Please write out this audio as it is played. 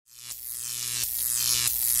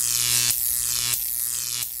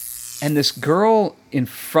And this girl in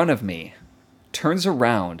front of me turns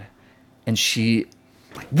around and she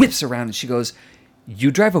whips around and she goes, "You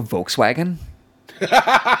drive a Volkswagen?" And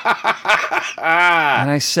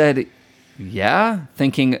I said, "Yeah,"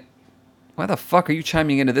 thinking, why the fuck are you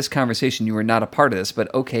chiming into this conversation? You were not a part of this,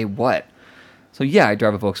 but okay, what? So yeah, I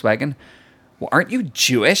drive a Volkswagen. Well, aren't you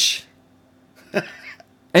Jewish?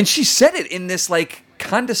 And she said it in this like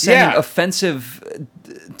condescending, offensive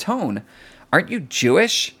tone. Aren't you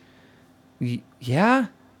Jewish? Yeah?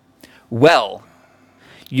 Well,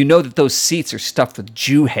 you know that those seats are stuffed with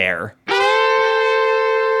Jew hair.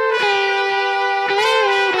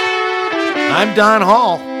 I'm Don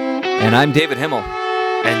Hall. And I'm David Himmel.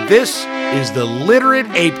 And this is the Literate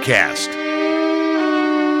ApeCast.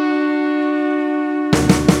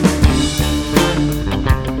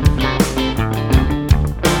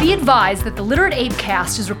 Be advised that the Literate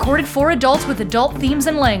ApeCast is recorded for adults with adult themes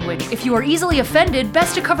and language. If you are easily offended,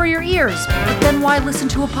 best to cover your ears. But then why listen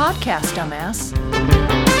to a podcast, dumbass?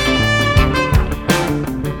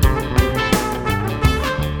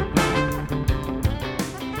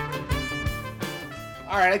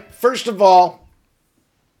 All right, first of all,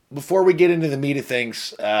 before we get into the meat of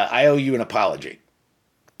things, I owe you an apology.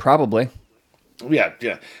 Probably.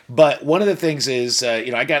 Yeah. But one of the things is,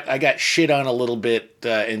 I got shit on a little bit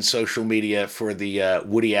in social media for the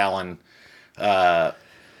Woody Allen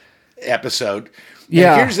episode.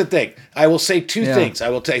 Yeah. And here's the thing. I will say two things. I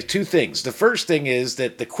will tell you two things. The first thing is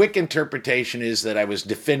that the quick interpretation is that I was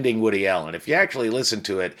defending Woody Allen. If you actually listen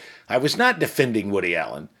to it, I was not defending Woody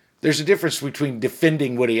Allen. There's a difference between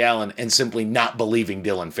defending Woody Allen and simply not believing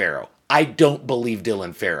Dylan Farrow. I don't believe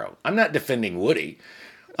Dylan Farrow. I'm not defending Woody.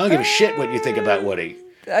 I don't give a shit what you think about Woody.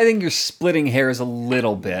 I think you're splitting hairs a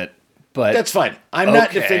little bit, but... That's fine. I'm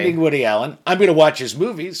not defending Woody Allen. I'm going to watch his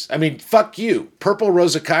movies. I mean, fuck you. Purple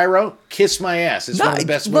Rosa Cairo, kiss my ass. It's one of the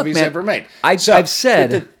best movies ever made. I've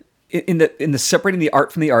said, in the separating the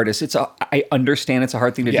art from the artist, I understand it's a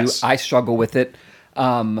hard thing to do. I struggle with it.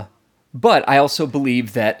 But I also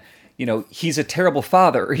believe that, he's a terrible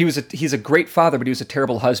father, or he's a great father, but he was a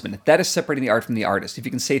terrible husband. That is separating the art from the artist. If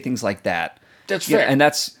you can say things like that. That's fair. And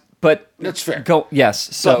that's fair.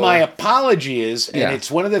 Yes. So, but my apology is, and it's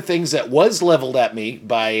one of the things that was leveled at me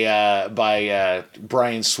by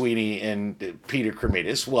Brian Sweeney and Peter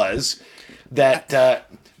Cremidas was that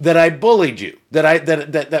I bullied you. And I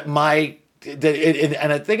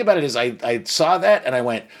think about it as I saw that and I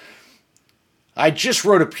went, I just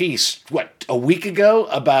wrote a piece, a week ago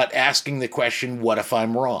about asking the question, what if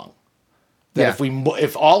I'm wrong? That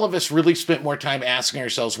if all of us really spent more time asking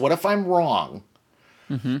ourselves, what if I'm wrong?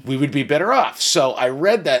 Mm-hmm. We would be better off. So I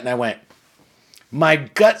read that and I went, my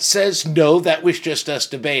gut says no, that was just us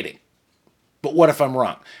debating. But what if I'm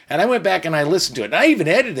wrong? And I went back and I listened to it. And I even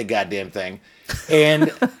edited the goddamn thing.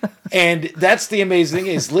 And and that's the amazing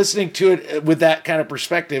thing is listening to it with that kind of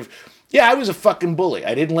perspective. Yeah, I was a fucking bully.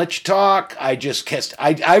 I didn't let you talk. I just kissed.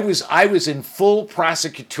 I was in full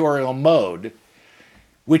prosecutorial mode,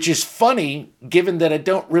 which is funny given that I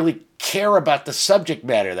don't really care about the subject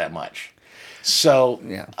matter that much. So,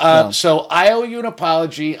 so I owe you an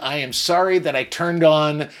apology. I am sorry that I turned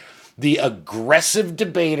on the aggressive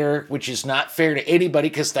debater, which is not fair to anybody,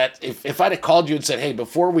 because that if I'd have called you and said, hey,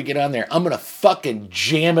 before we get on there, I'm going to fucking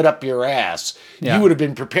jam it up your ass, you would have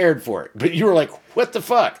been prepared for it. But you were like, what the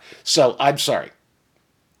fuck? So I'm sorry.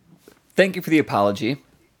 Thank you for the apology.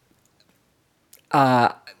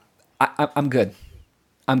 I'm good.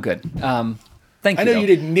 Thank you. I know you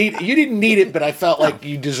didn't need it, but I felt like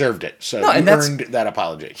you deserved it. So you earned that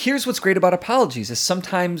apology. Here's what's great about apologies is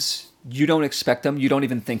sometimes you don't expect them, you don't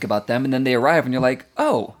even think about them, and then they arrive and you're like,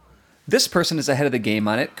 oh, this person is ahead of the game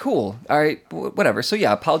on it. Cool. All right, whatever. So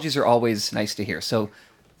yeah, apologies are always nice to hear. So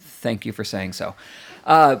thank you for saying so.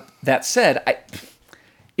 That said,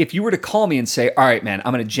 if you were to call me and say, all right, man,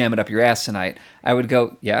 I'm going to jam it up your ass tonight, I would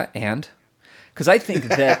go, yeah, and? Because I think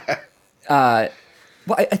that...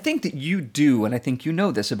 Well, I think that you do, and I think you know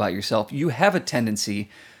this about yourself. You have a tendency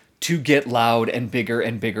to get loud and bigger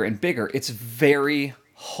and bigger and bigger. It's very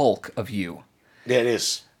Hulk of you. It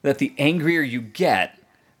is. That the angrier you get,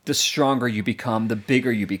 the stronger you become, the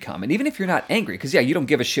bigger you become. And even if you're not angry, because you don't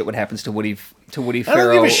give a shit what happens to Woody Farrow. I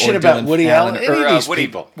don't give a shit about Woody Allen. Any of these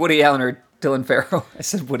people. Woody Allen or Dylan Farrow. I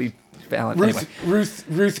said Woody Allen.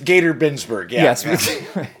 Ruth Gator Binsberg. Yeah. Yes.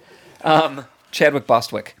 Chadwick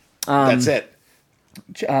Bostwick. That's it.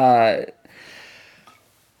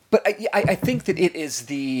 But I think that it is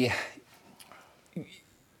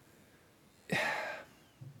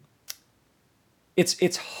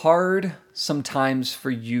it's hard sometimes for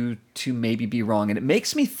you to maybe be wrong, and it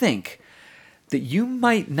makes me think that you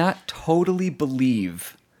might not totally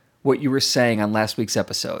believe what you were saying on last week's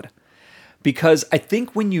episode. Because I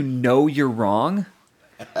think when you know you're wrong,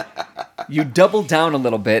 you double down a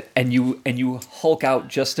little bit and you hulk out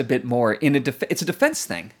just a bit more. It's a defense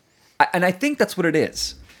thing. And I think that's what it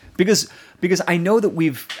is. Because I know that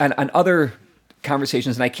we've, on other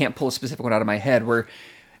conversations, and I can't pull a specific one out of my head, where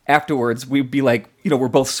afterwards we'd be like, we're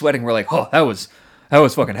both sweating. We're like, oh, that was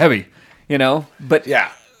fucking heavy, But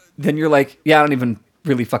Yeah. then you're like, yeah, I don't even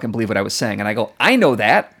really fucking believe what I was saying. And I go, I know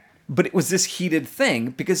that, but it was this heated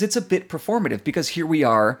thing because it's a bit performative because here we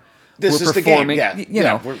are. This we're is the game, performing,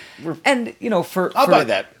 yeah. We're and I'll buy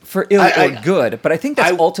that. For ill or good. But I think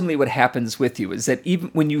that's ultimately what happens with you is that even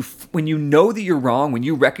when you know that you're wrong, when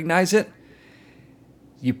you recognize it,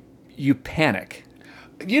 you panic.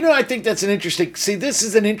 I think that's this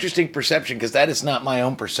is an interesting perception because that is not my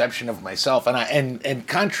own perception of myself. And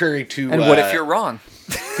contrary to... And what if you're wrong?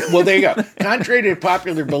 Well, there you go. Contrary to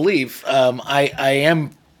popular belief,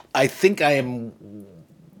 I think I am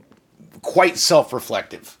quite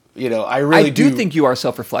self-reflective. I really do think you are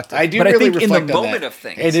self-reflective. I do, but really I think in the reflect on moment that. of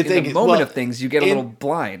things, And in the moment of things, you get a little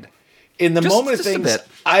blind. In the Just- moment of just a things, bit.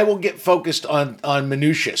 I will get focused on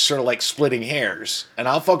minutiae, sort of like splitting hairs, and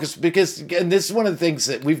I'll focus because, again, this is one of the things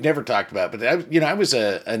that we've never talked about. But I was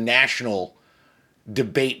a national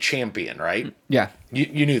debate champion, right? Yeah.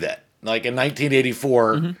 You knew that. Like in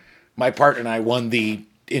 1984, my partner and I won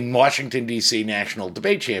in Washington D.C. National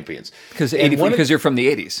Debate Champions Because you're from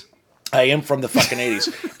the 80s. I am from the fucking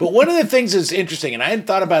 80s. But one of the things that's interesting, and I hadn't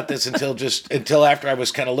thought about this until after I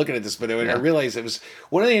was kind of looking at this, but I realized it was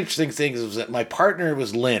one of the interesting things was that my partner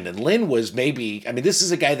was Lynn, and Lynn was this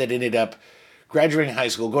is a guy that ended up graduating high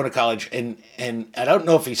school, going to college, and I don't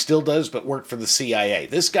know if he still does, but worked for the CIA.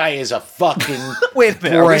 This guy is a fucking Wait a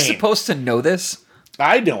minute, are we brain. supposed to know this?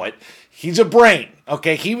 I know it. He's a brain.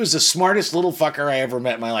 Okay, he was the smartest little fucker I ever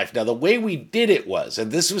met in my life. Now, the way we did it was,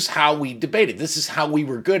 and this was how we debated, this is how we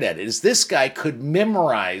were good at it, is this guy could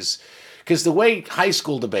memorize, because the way high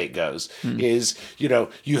school debate goes is,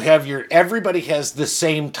 you have everybody has the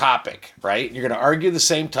same topic, right? You're going to argue the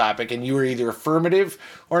same topic, and you are either affirmative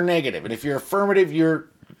or negative. And if you're affirmative, you're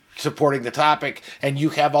supporting the topic, and you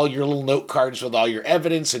have all your little note cards with all your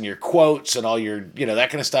evidence and your quotes and all your, that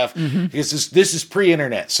kind of stuff. Because this is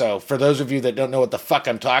pre-internet. So for those of you that don't know what the fuck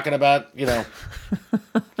I'm talking about,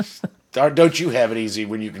 don't you have it easy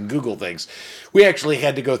when you can Google things? We actually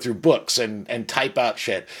had to go through books and type out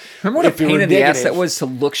shit. Remember what a pain in the ass that was to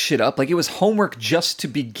look shit up? Like, it was homework just to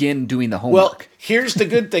begin doing the homework. Well, here's the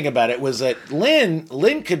good thing about it was that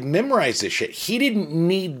Lynn could memorize this shit. He didn't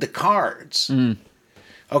need the cards.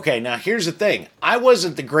 Okay, now here's the thing. I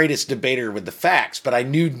wasn't the greatest debater with the facts, but I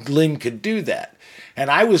knew Lynn could do that. And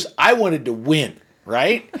I wanted to win,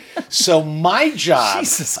 right? So my job,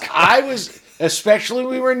 Jesus Christ. especially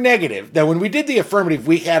when we were negative. Now, when we did the affirmative,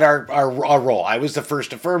 we had our role. I was the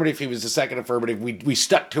first affirmative. He was the second affirmative. We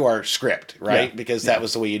stuck to our script, right? Yeah. Because that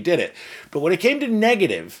was the way you did it. But when it came to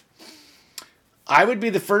negative, I would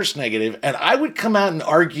be the first negative, and I would come out and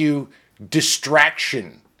argue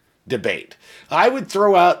distraction debate. I would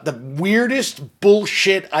throw out the weirdest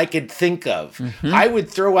bullshit I could think of. I would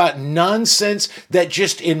throw out nonsense that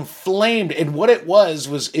just inflamed. And what it was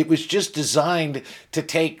just designed to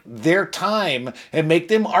take their time and make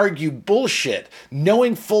them argue bullshit,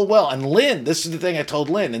 knowing full well. And Lynn, this is the thing I told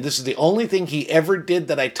Lynn, and this is the only thing he ever did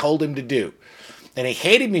that I told him to do. And he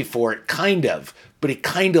hated me for it, kind of, but he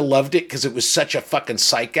kind of loved it because it was such a fucking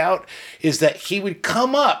psych out, is that he would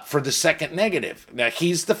come up for the second negative. Now,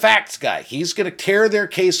 he's the facts guy. He's going to tear their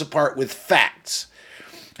case apart with facts.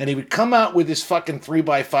 And he would come out with his fucking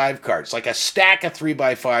 3x5 cards, like a stack of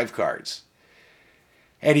 3x5 cards.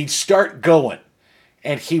 And he'd start going.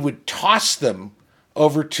 And he would toss them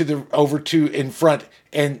over to in front.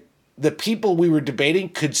 And the people we were debating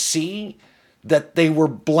could see that they were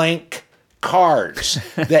blank cards,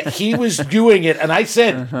 that he was doing it. And I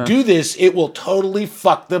said, do this, it will totally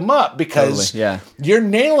fuck them up because you're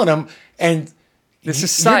nailing them. And this is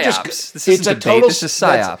psyops. This isn't debate, this is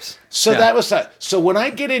psyops. That was so when I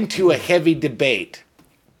get into a heavy debate,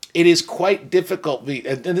 it is quite difficult.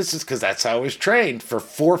 And this is because that's how I was trained for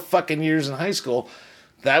 4 fucking years in high school.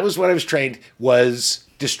 That was what I was trained, was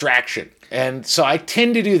distraction. And so I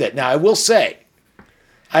tend to do that. Now, I will say,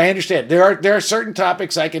 I understand. There are certain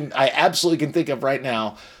topics I absolutely can think of right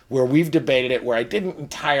now where we've debated it where I didn't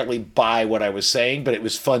entirely buy what I was saying, but it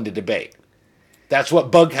was fun to debate. That's what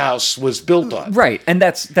Bughouse was built on. Right, and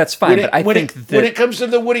that's fine. When it comes to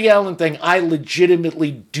the Woody Allen thing, I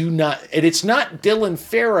legitimately do not, and it's not Dylan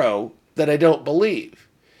Farrow that I don't believe.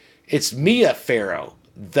 It's Mia Farrow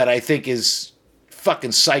that I think is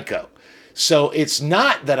fucking psycho. So it's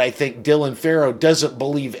not that I think Dylan Farrow doesn't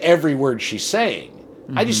believe every word she's saying.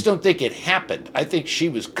 I just don't think it happened. I think she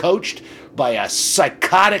was coached by a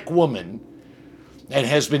psychotic woman and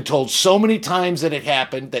has been told so many times that it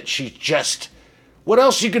happened that she just... What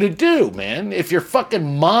else are you going to do, man? If your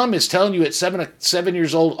fucking mom is telling you at 7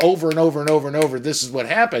 years old over and over and over and over, this is what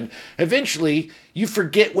happened, eventually you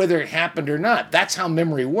forget whether it happened or not. That's how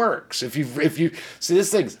memory works. If you see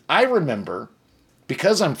this thing, I remember,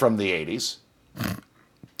 because I'm from the 80s.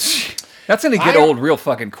 That's going to get old real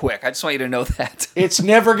fucking quick. I just want you to know that. It's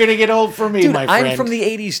never going to get old for me, Dude, my friend. I'm from the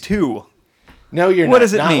 80s too. No, you're not. What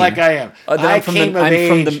does it not mean? Like I am. I came of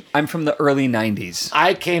age. I'm from the early 90s.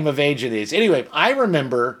 I came of age in these. Anyway, I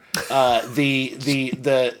remember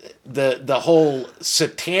the whole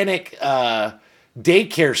satanic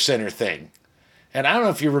daycare center thing, and I don't know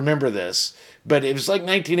if you remember this, but it was like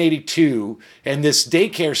 1982, and this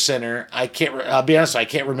daycare center. I'll be honest, I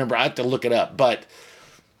can't remember. I have to look it up, but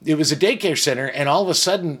it was a daycare center, and all of a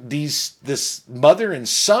sudden, this mother and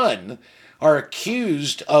son are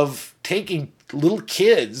accused of taking little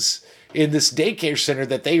kids in this daycare center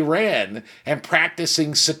that they ran and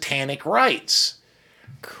practicing satanic rites.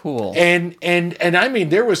 Cool. And I mean,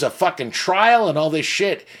 there was a fucking trial and all this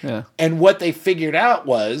shit. Yeah. And what they figured out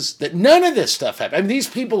was that none of this stuff happened. I mean, these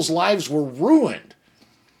people's lives were ruined.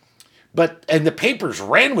 And the papers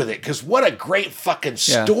ran with it because what a great fucking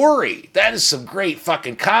story. That is some great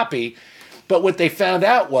fucking copy. But what they found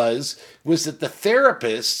out was that the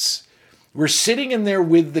therapists were sitting in there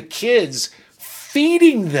with the kids,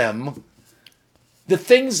 feeding them the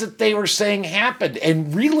things that they were saying happened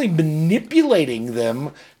and really manipulating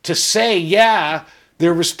them to say, yeah,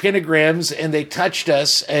 there was pentagrams and they touched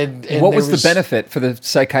us. And what was the benefit for the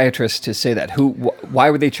psychiatrist to say that? Why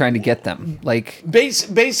were they trying to get them? Like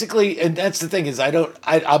basically, and that's the thing is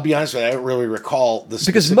I'll be honest with you, I don't really recall the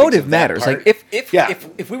specifics because motive of that matters. part. Like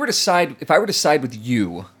if we were to side, if I were to side with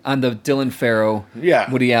you on the Dylan Farrow,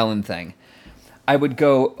 Woody Allen thing, I would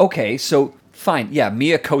go, okay, so fine, yeah,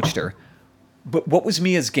 Mia coached her. But what was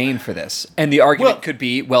Mia's gain for this? And the argument could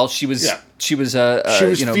be, well, she was furious. She was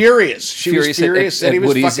furious. She was furious at that he was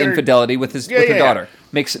Woody's fucking infidelity with her daughter.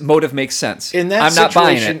 Motive makes sense. In that I'm not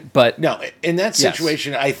buying it, but no, in that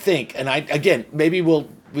situation, I think, and maybe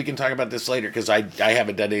we can talk about this later because I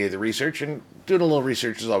haven't done any of the research, and doing a little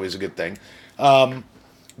research is always a good thing.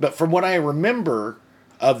 But from what I remember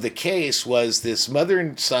of the case was this mother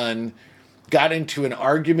and son got into an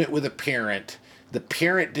argument with a parent. The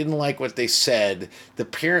parent didn't like what they said. The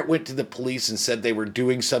parent went to the police and said they were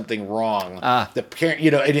doing something wrong. The parent,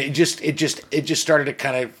 and it just started to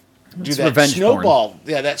kind of do that snowball,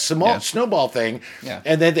 snowball thing. Yeah.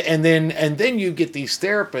 And then you get these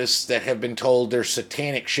therapists that have been told there's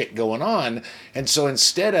satanic shit going on, and so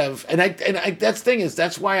instead of that's the thing is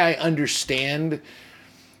that's why I understand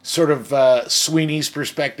sort of Sweeney's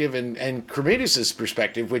perspective and Cremidis'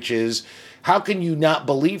 perspective, which is, how can you not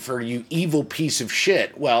believe her, you evil piece of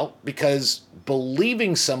shit? Well, because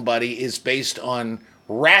believing somebody is based on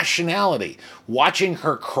rationality. Watching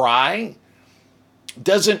her cry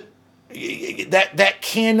doesn't, that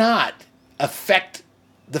cannot affect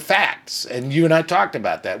the facts. And you and I talked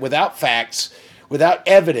about that. Without facts, without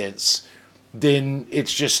evidence, then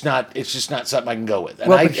it's just not something I can go with.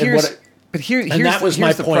 And here's that was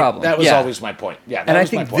my point. Problem. That was always my point. Yeah, and I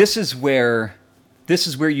think this is where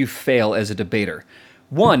you fail as a debater.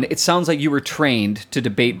 One, it sounds like you were trained to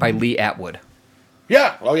debate by Lee Atwood.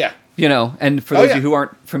 Yeah. Oh, yeah. And for those of you who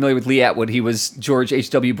aren't familiar with Lee Atwood, he was George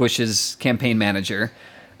H.W. Bush's campaign manager,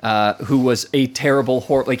 who was a terrible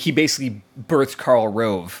he basically birthed Karl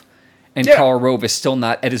Rove. And Karl Rove is still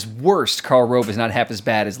not, at his worst, Karl Rove is not half as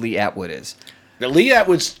bad as Lee Atwood is. Lee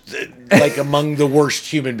Atwood's like among the worst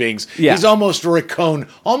human beings. Yeah. He's almost Roy Cohn.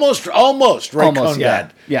 Almost Roy Cohn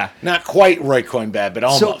bad. Yeah. Not quite Roy Cohn bad, but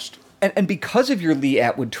almost. So, and because of your Lee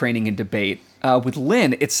Atwood training in debate, with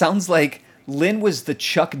Lynn, it sounds like Lynn was the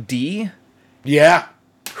Chuck D. Yeah.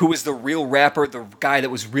 Who was the real rapper, the guy that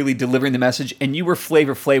was really delivering the message, and you were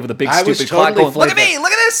Flavor Flav with a big stupid clock going, look at me,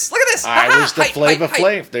 look at this. I was the Flavor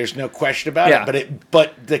Flav. There's no question about it.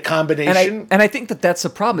 But the combination, and I think that's the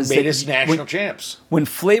problem, is made us national champs. When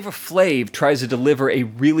Flavor Flav tries to deliver a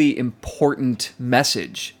really important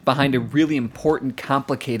message behind a really important,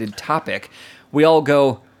 complicated topic, we all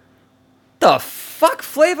go, "The fuck,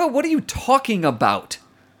 Flavor? What are you talking about?"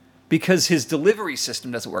 Because his delivery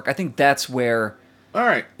system doesn't work. I think that's where. All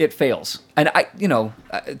right, it fails, and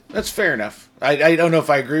that's fair enough. I don't know if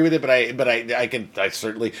I agree with it, but I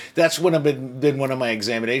certainly, that's one of been one of my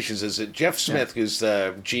examinations. Is that Jeff Smith, who's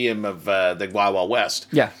the GM of the Wild Wild West,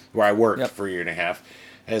 where I worked for a year and a half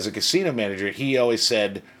as a casino manager. He always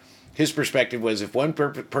said his perspective was if one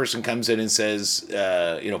person comes in and says,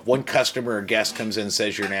 if one customer or guest comes in and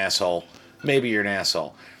says you're an asshole, maybe you're an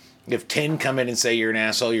asshole. If 10 come in and say you're an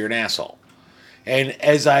asshole, you're an asshole. And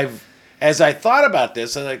as I thought about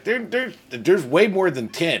this, I'm like, there's way more than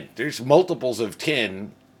 10. There's multiples of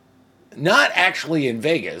 10, not actually in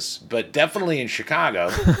Vegas, but definitely in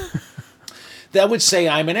Chicago, that would say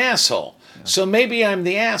I'm an asshole. Yeah. So maybe I'm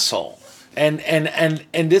the asshole. And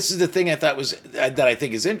this is the thing that I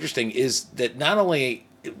think is interesting is that not only,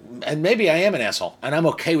 and maybe I am an asshole, and I'm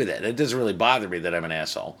okay with it. It doesn't really bother me that I'm an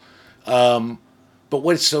asshole. But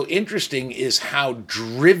what's so interesting is how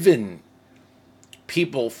driven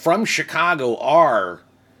people from Chicago are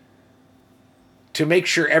to make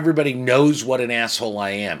sure everybody knows what an asshole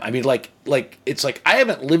I am. I mean, like it's like I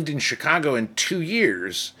haven't lived in Chicago in 2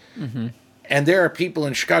 years, and there are people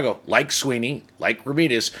in Chicago, like Sweeney, like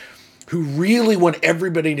Ramirez, who really want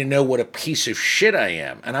everybody to know what a piece of shit I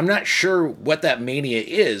am. And I'm not sure what that mania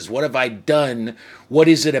is. What have I done? What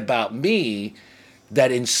is it about me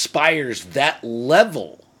that inspires that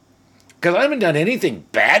level? Because I haven't done anything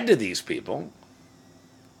bad to these people.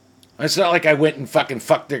 It's not like I went and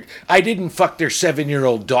I didn't fuck their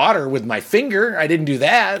 7-year-old daughter with my finger. I didn't do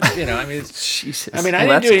that. I mean, Jesus. I mean, I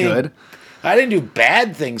didn't do anything. Good. I didn't do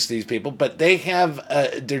bad things to these people, but they have,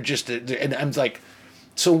 and I'm like,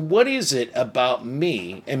 so what is it about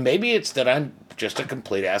me? And maybe it's that I'm just a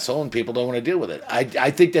complete asshole and people don't want to deal with it.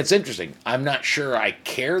 I think that's interesting. I'm not sure I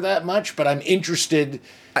care that much, but I'm interested.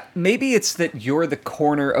 Maybe it's that you're the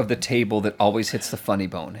corner of the table that always hits the funny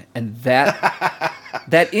bone. And that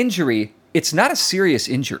that injury, it's not a serious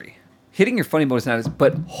injury. Hitting your funny bone is not,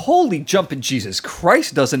 but holy jumping Jesus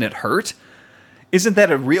Christ, doesn't it hurt? Isn't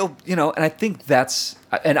that a real, and I think that's,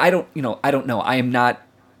 and I don't know. I am not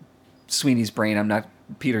Sweeney's brain. I'm not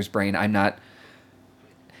Peter's brain. I'm not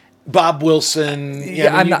Bob Wilson.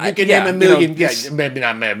 I'm not. You can name a million. Maybe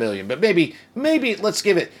not a million, but maybe let's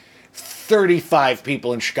give it 35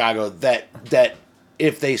 people in Chicago that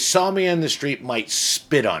if they saw me on the street might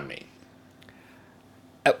spit on me.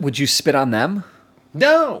 Would you spit on them?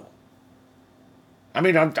 No. I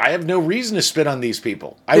mean, I have no reason to spit on these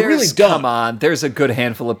people. I really don't. Come on, there's a good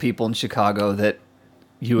handful of people in Chicago that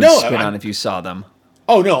you would spit on if you saw them.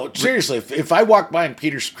 Oh, no, seriously. If I walked by and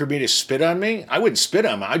Peter Cremita spit on me, I wouldn't spit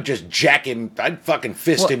on him. I'd just jack him. I'd fucking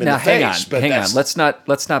fist him in the face. Hang on.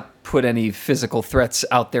 Let's not put any physical threats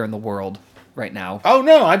out there in the world right now. Oh,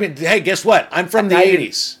 no. I mean, hey, guess what? I'm from the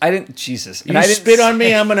 80s. Jesus. You spit on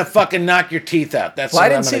me, I'm going to fucking knock your teeth out. That's what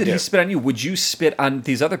I'm going to do. I didn't say that he spit on you. Would you spit on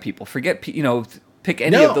these other people? Forget, pick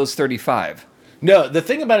any of those 35. No, the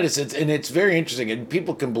thing about it is, it's very interesting, and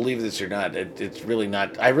people can believe this or not. It's really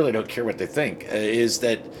not. I really don't care what they think. Is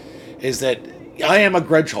that I am a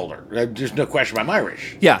grudge holder. There's no question. I'm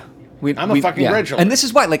Irish. Yeah, I'm a fucking grudge holder. And this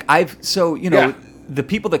is why, the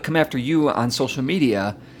people that come after you on social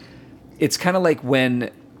media, it's kind of like when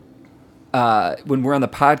we're on the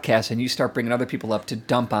podcast and you start bringing other people up to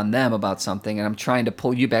dump on them about something, and I'm trying to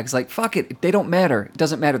pull you back. It's like, fuck it. They don't matter. It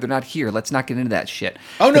doesn't matter. They're not here. Let's not get into that shit.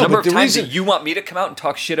 Oh, no, the number of times that you want me to come out and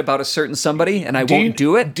talk shit about a certain somebody and I won't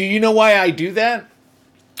do it. Do you know why I do that?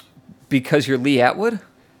 Because you're Lee Atwood?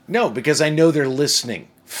 No, because I know they're listening.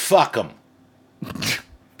 Fuck them.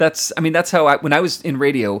 That's how when I was in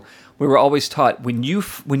radio, we were always taught when you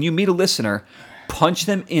meet a listener, punch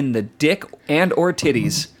them in the dick and or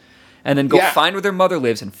titties. And then go find where their mother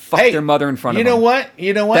lives and fuck their mother in front of them.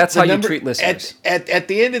 You know what? That's how you treat listeners. At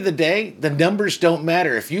the end of the day, the numbers don't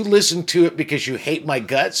matter. If you listen to it because you hate my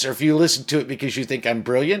guts, or if you listen to it because you think I'm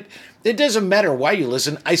brilliant, it doesn't matter why you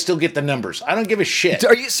listen. I still get the numbers. I don't give a shit.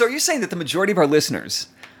 Are you saying that the majority of our listeners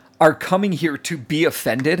are coming here to be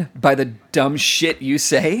offended by the dumb shit you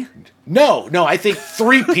say? No. I think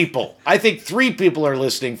 3 people. I think 3 people are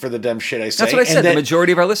listening for the dumb shit I say. That's what I said. The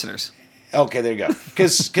majority of our listeners. Okay, there you go.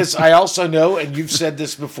 Because I also know, and you've said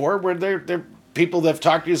this before, where they're people that have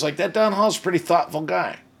talked to you is like, that Don Hall's a pretty thoughtful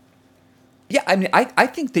guy. Yeah, I mean, I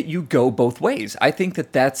think that you go both ways. I think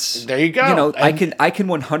that's... There you go. I can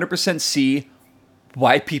 100% see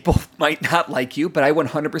why people might not like you, but I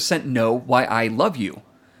 100% know why I love you.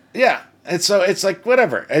 Yeah, and so it's like,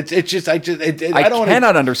 whatever. I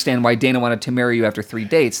cannot understand why Dana wanted to marry you after 3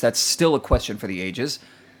 dates. That's still a question for the ages.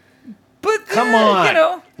 But come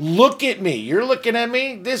on, look at me. You're looking at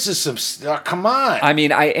me. This is some. Come on. I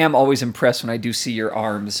mean, I am always impressed when I do see your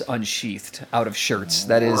arms unsheathed out of shirts.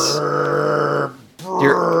 That is,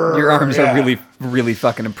 your arms are really, really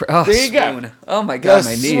fucking impressive. Oh, there you go. Oh my god,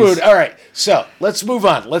 my knees. Swoon. All right, so let's move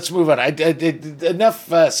on. I did enough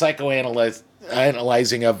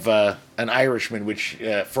psychoanalyzing of an Irishman, which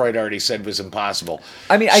Freud already said was impossible.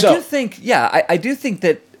 I mean, I do think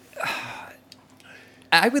that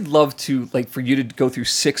I would love to, like, for you to go through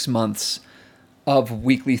 6 months of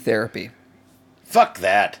weekly therapy. Fuck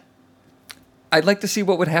that. I'd like to see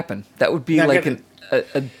what would happen. That would be Not like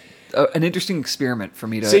gonna- an interesting experiment for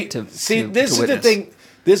me to See, to this to is the witness. thing.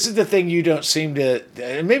 This is the thing you don't seem to.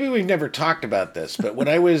 And maybe we've never talked about this, but when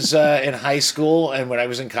I was in high school and when I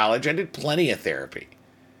was in college, I did plenty of therapy.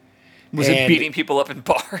 Was it And- beating people up in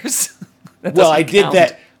bars? That Well, doesn't I did count.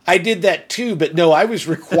 that. I did that too, but no, I was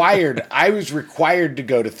required. I was required to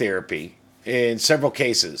go to therapy in several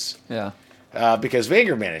cases Yeah. because of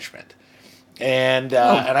anger management, and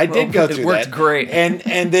I did go it through worked that. great. And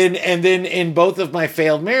then in both of my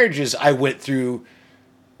failed marriages, I went through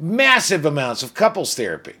massive amounts of couples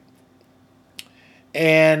therapy,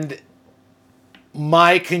 and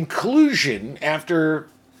my conclusion after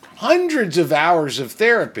hundreds of hours of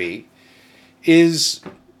therapy is,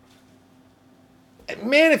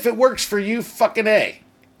 man, if it works for you, fucking A.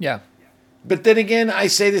 Yeah. But then again, I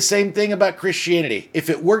say the same thing about Christianity. If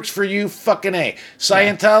it works for you, fucking A.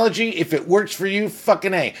 Scientology, if it works for you,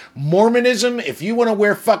 fucking A. Mormonism, if you want to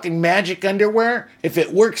wear fucking magic underwear, if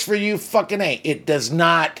it works for you, fucking A. It does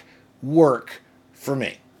not work for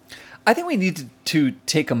me. I think we need to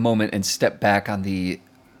take a moment and step back on the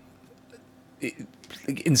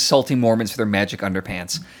insulting Mormons for their magic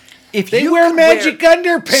underpants. If They you wear could magic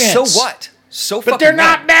underpants. So what? So But fucking they're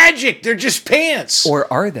not what? magic. They're just pants.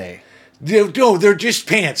 Or are they? No, they're just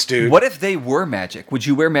pants, dude. What if they were magic? Would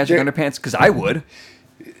you wear magic They're- underpants? Because I would.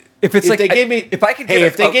 If it's If like they gave me- if I could hey, get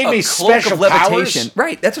if they gave me cloak of special levitation, powers-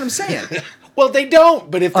 right? That's what I'm saying. Well, they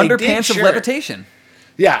don't. But if they did, Underpants of sure. levitation.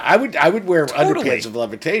 Yeah, I would wear Totally. underpants of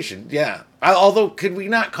levitation. Yeah. Although, could we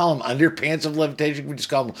not call them underpants of levitation? Could we just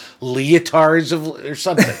call them leotards of or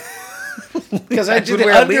something? Because I I did would the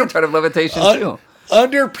wear a leotard of levitation too.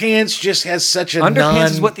 underpants just has such a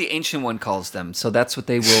Underpants is what the ancient one calls them, so that's what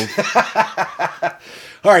they will.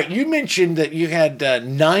 All right, you mentioned that you had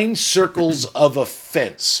 9 circles of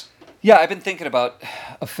offense. Yeah, I've been thinking about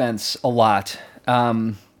offense a lot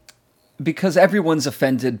because everyone's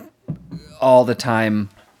offended all the time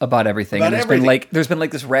about everything. About And everything. there's been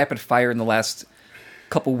like this rapid fire in the last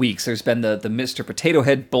couple weeks. There's been the Mr. Potato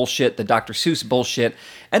Head bullshit, the Dr. Seuss bullshit,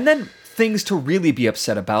 and then things to really be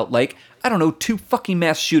upset about, like, I don't know, 2 fucking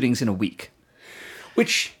mass shootings in a week.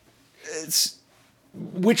 Which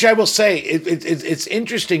I will say, it's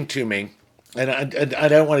interesting to me, and I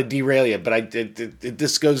don't want to derail you, but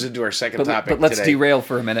this goes into our second topic But let's today. derail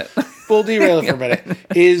for a minute. We'll derail it for a minute.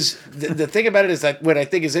 Is the thing about it is that what I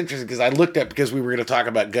think is interesting, because I looked up, because we were going to talk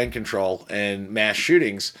about gun control and mass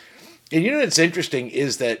shootings, and you know what's interesting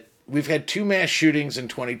is that we've had 2 mass shootings in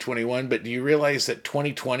 2021, but do you realize that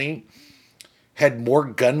 2020 had more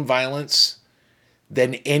gun violence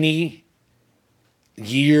than any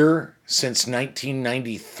year since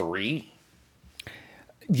 1993?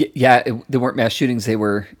 They weren't mass shootings. They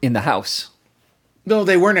were in the house. No,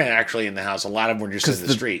 they weren't actually in the house. A lot of them were just in the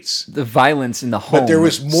the streets. The violence in the home. But there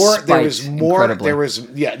was more. There was spiked more. incredibly. There was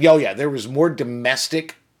There was more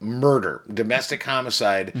domestic murder, domestic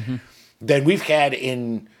homicide than we've had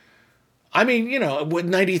in. I mean, with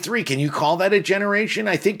 93, can you call that a generation?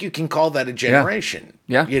 I think you can call that a generation.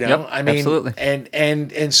 Yeah. Yep. I mean, Absolutely.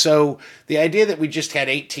 And so the idea that we just had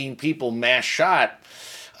 18 people mass shot,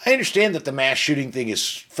 I understand that the mass shooting thing is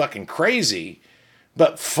fucking crazy,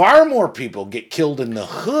 but far more people get killed in the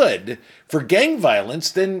hood for gang violence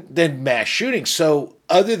than mass shootings. So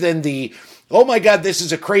other than the, oh my God, this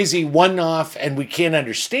is a crazy one-off and we can't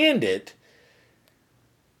understand it,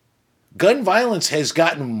 gun violence has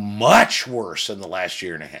gotten much worse in the last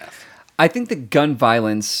year and a half. I think that gun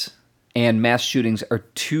violence and mass shootings are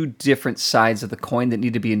 2 different sides of the coin that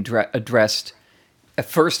need to be addressed at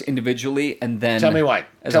first individually and then. Tell me why.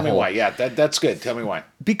 as Tell a me whole. why. Yeah, that's good. Tell me why.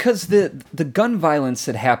 Because the gun violence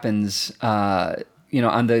that happens, on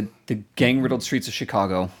the gang riddled streets of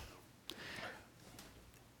Chicago,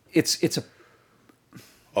 it's a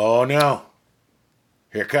Oh no.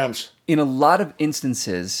 Here it comes. in a lot of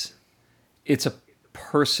instances, it's a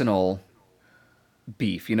personal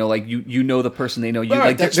beef. Like you know the person, they know you. All right,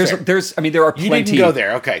 Like that's there are You plenty. didn't go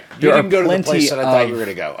there. Okay. You There are didn't go to the plenty place that I thought you of- were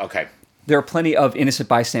going to go. Okay. There are plenty of innocent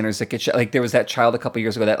bystanders that get shot. Like there was that child a couple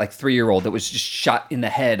years ago, that like 3-year-old that was just shot in the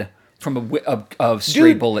head from a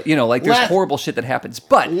stray Dude, bullet. There's horrible shit that happens.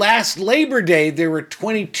 But Last Labor Day, there were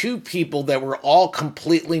 22 people that were all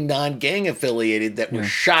completely non-gang affiliated that were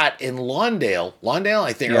shot in Lawndale,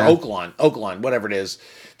 I think, Yeah. or Oaklawn, whatever it is,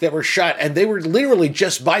 that were shot. And they were literally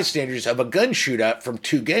just bystanders of a gun shootout from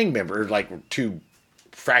 2 gang members, like 2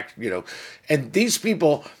 and these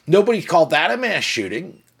people, nobody called that a mass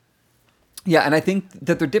shooting. yeah, and I think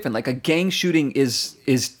that they're different. Like a gang shooting is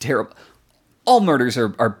terrible. all murders are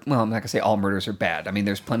well, I'm not going to say all murders are bad. I mean,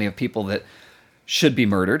 there's plenty of people that should be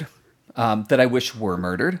murdered, that I wish were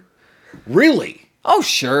murdered. Really? Oh,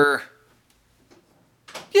 sure.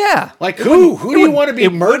 Yeah. Like who? Who do you want to be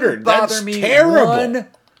murdered? That's terrible.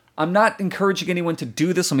 I'm not encouraging anyone to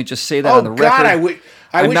do this. Let me just say that Oh, on the God, record.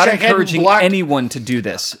 I I'm wish not I hadn't encouraging blocked- anyone to do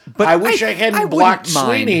this. But I wish I hadn't blocked wouldn't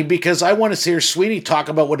mind. Sweeney, because I want to hear Sweeney talk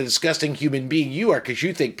about what a disgusting human being you are, because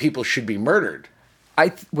you think people should be murdered. I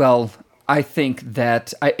think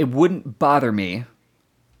that it wouldn't bother me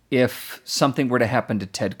if something were to happen to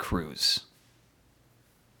Ted Cruz.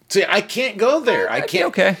 See, I can't go there. I can't.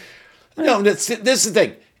 Okay. No, this is the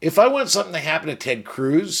thing. If I want something to happen to Ted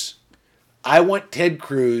Cruz, I want Ted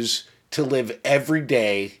Cruz to live every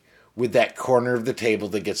day with that corner of the table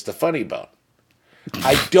that gets the funny bone.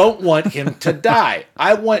 I don't want him to die.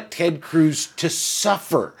 I want Ted Cruz to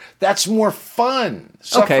suffer. That's more fun.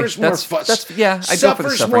 Suffer's more fun. I go for the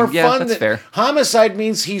suffering. More Yeah, fun that's fair. Homicide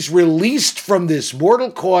means he's released from this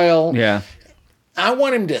mortal coil. Yeah. I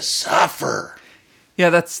want him to suffer.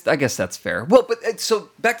 Yeah, I guess that's fair. Well, but so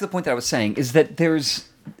back to the point that I was saying is that there's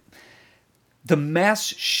the mass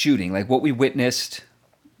shooting, like what we witnessed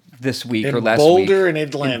this week or last week. Boulder and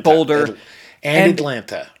Atlanta. In Boulder and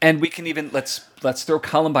Atlanta. And we can even, let's throw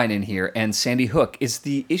Columbine in here and Sandy Hook, is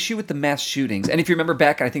the issue with the mass shootings. And if you remember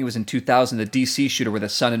back, I think it was in 2000, the DC shooter where the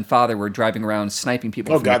son and father were driving around sniping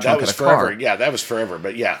people from the trunk of the car. Forever. Yeah, that was forever.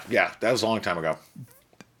 But yeah, that was a long time ago.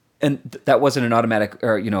 And that wasn't an automatic,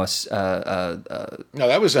 or no,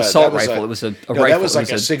 that was assault rifle. It was a rifle. That was like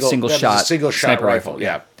it was a single shot sniper rifle.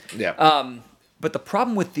 Yeah. But the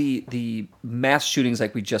problem with the mass shootings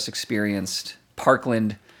like we just experienced,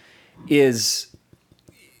 Parkland, is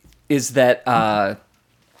that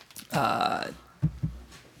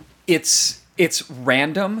it's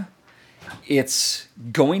random. It's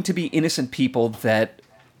going to be innocent people that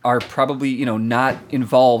are probably not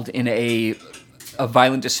involved in a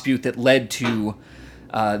violent dispute that led to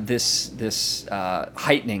this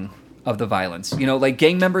heightening of the violence. Like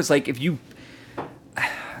gang members. Like if you.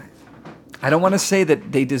 I don't want to say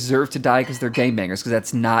that they deserve to die because they're gangbangers, because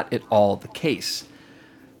that's not at all the case.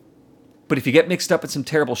 But if you get mixed up in some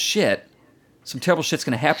terrible shit's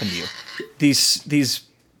going to happen to you. These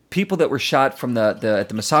people that were shot from at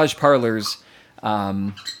the massage parlors,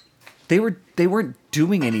 they weren't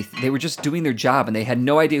doing anything. They were just doing their job, and they had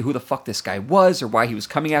no idea who the fuck this guy was or why he was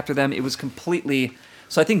coming after them. It was completely.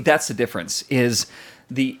 So I think that's the difference: is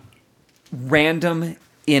the random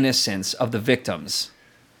innocence of the victims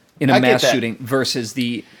in a mass shooting versus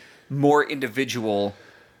the more individual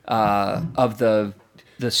of the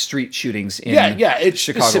street shootings in it's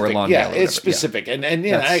Chicago specific. or Lawndale. Yeah, it's specific, and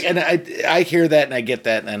I hear that and I get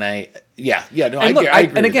that, and I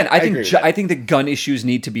agree. I think the gun issues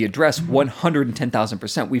need to be addressed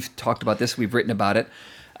 110,000%. We've talked about this. We've written about it.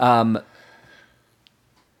 But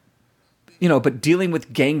dealing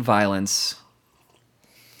with gang violence,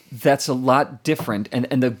 that's a lot different,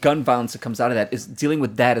 and the gun violence that comes out of that is dealing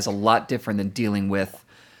with that is a lot different than dealing with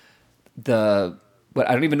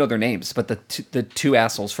I don't even know their names, but the two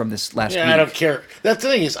assholes from this last week. I don't care. That's the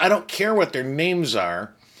thing is, I don't care what their names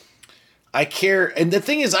are. I care, and the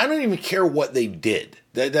thing is, I don't even care what they did.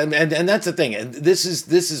 And that's the thing. And this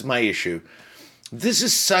is my issue. This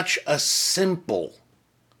is such a simple.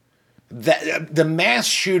 That the mass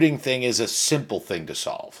shooting thing is a simple thing to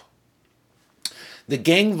solve. The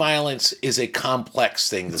gang violence is a complex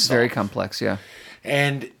thing to solve. It's very complex, yeah.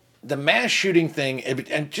 And the mass shooting thing,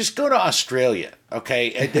 and just go to Australia, okay?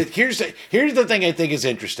 Here's the thing I think is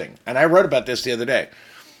interesting, and I wrote about this the other day.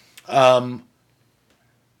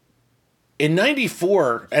 In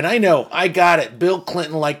 94, and I know, I got it, Bill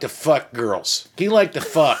Clinton liked to fuck girls. He liked to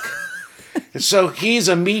fuck. So he's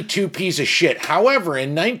a Me Too piece of shit. However,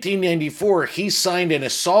 in 1994, he signed an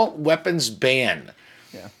assault weapons ban.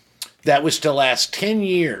 That was to last 10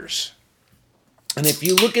 years. And if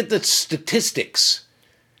you look at the statistics,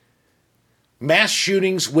 mass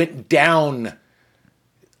shootings went down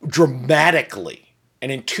dramatically.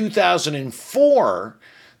 And in 2004,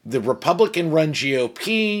 the Republican-run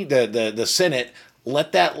GOP, the Senate,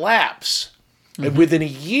 let that lapse. Mm-hmm. And within a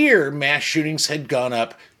year, mass shootings had gone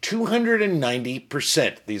up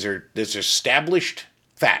 290%. This is established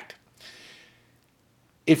fact.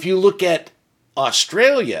 If you look at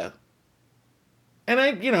Australia, and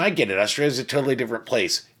I get it. Australia's a totally different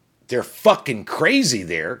place. They're fucking crazy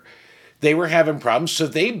there. They were having problems, so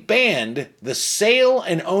they banned the sale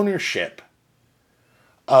and ownership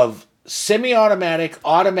of semi-automatic,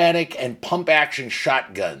 automatic, and pump-action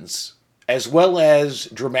shotguns, as well as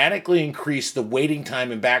dramatically increased the waiting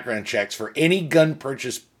time and background checks for any gun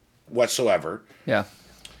purchase whatsoever. Yeah.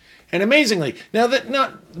 And amazingly, now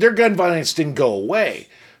that their gun violence didn't go away,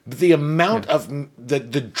 but the amount of the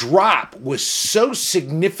drop was so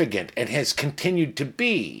significant and has continued to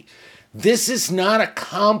be. This is not a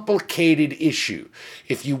complicated issue.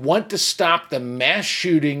 If you want to stop the mass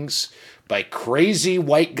shootings by crazy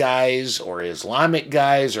white guys or Islamic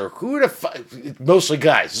guys or mostly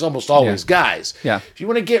guys, it's almost always guys. Yeah. If you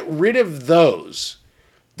want to get rid of those,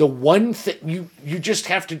 the one thing, you just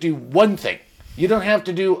have to do one thing. You don't have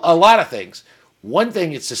to do a lot of things. One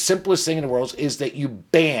thing, it's the simplest thing in the world, is that you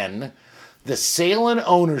ban the sale and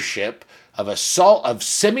ownership of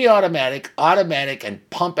semi-automatic, automatic, and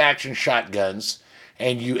pump-action shotguns,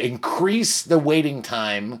 and you increase the waiting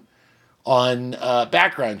time on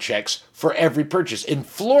background checks for every purchase. In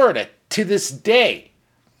Florida, to this day,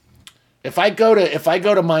 if I go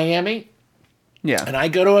to Miami, and I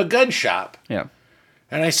go to a gun shop, and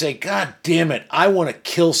I say, God damn it, I want to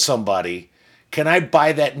kill somebody. Can I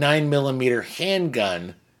buy that 9mm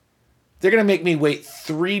handgun? They're going to make me wait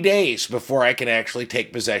 3 days before I can actually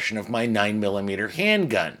take possession of my 9mm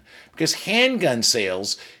handgun. Because handgun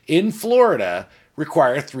sales in Florida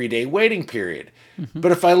require a 3-day waiting period. Mm-hmm.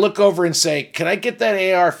 But if I look over and say, can I get that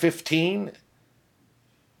AR-15?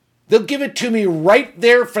 They'll give it to me right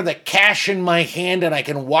there for the cash in my hand, and I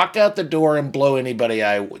can walk out the door and blow anybody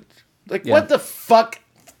I would. What the fuck?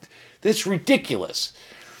 That's ridiculous.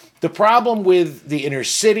 The problem with the inner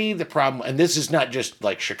city, and this is not just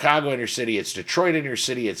like Chicago inner city, it's Detroit inner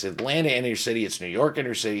city, it's Atlanta inner city, it's New York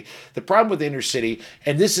inner city. The problem with the inner city,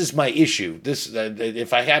 and this is my issue,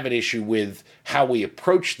 if I have an issue with how we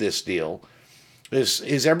approach this deal,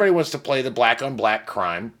 is everybody wants to play the black on black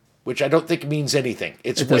crime, which I don't think means anything.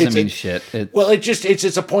 It doesn't mean shit.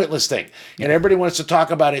 It's a pointless thing. Yeah. And everybody wants to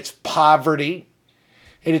talk about its poverty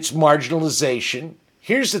and its marginalization.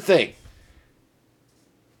 Here's the thing.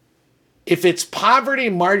 If it's poverty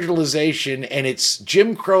and marginalization and it's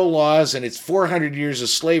Jim Crow laws and it's 400 years of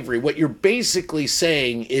slavery, what you're basically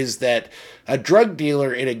saying is that a drug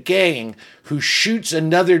dealer in a gang who shoots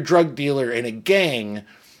another drug dealer in a gang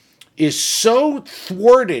is so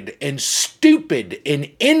thwarted and stupid and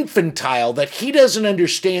infantile that he doesn't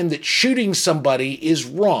understand that shooting somebody is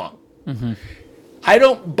wrong. Mm-hmm. I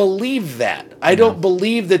don't believe that. I don't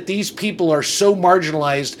believe that these people are so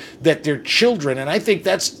marginalized that they're children, and I think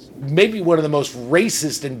that's maybe one of the most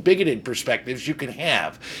racist and bigoted perspectives you can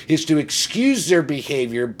have, is to excuse their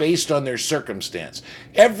behavior based on their circumstance.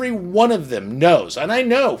 Every one of them knows, and I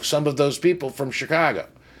know some of those people from Chicago.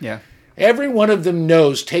 Yeah. Every one of them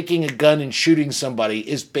knows taking a gun and shooting somebody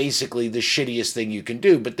is basically the shittiest thing you can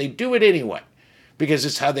do, but they do it anyway because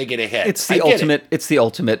it's how they get ahead. It's the ultimate. It's the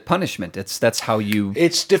ultimate punishment. That's how you.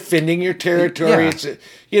 It's defending your territory.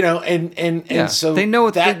 Yeah. And so they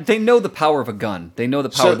know that they know the power of a gun. They know the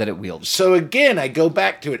power that it wields. So again, I go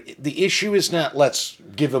back to it. The issue is not let's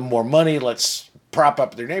give them more money. Let's prop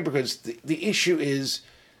up their neighborhoods. The issue is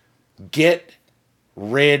get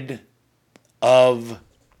rid of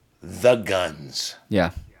the guns.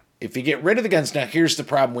 Yeah. If you get rid of the guns, now here's the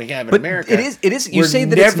problem we have in America. It is. You say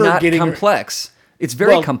that it's not complex. It's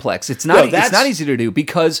very complex. It's not. It's not easy to do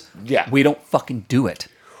because we don't fucking do it.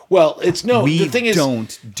 Well, the thing is,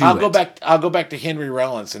 I'll go back to Henry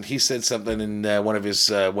Rollins, and he said something in one of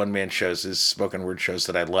his one-man shows, his spoken word shows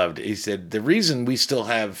that I loved. He said the reason we still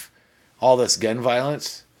have all this gun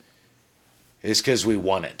violence is because we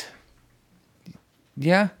want it.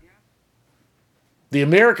 Yeah. The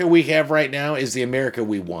America we have right now is the America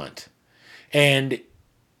we want. And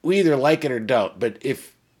we either like it or don't. But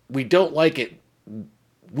if we don't like it,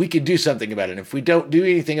 we can do something about it. And if we don't do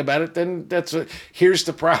anything about it, then here's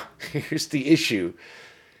the problem. Here's the issue.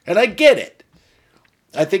 And I get it.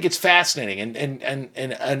 I think it's fascinating. And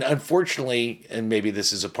unfortunately, and maybe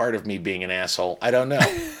this is a part of me being an asshole, I don't know.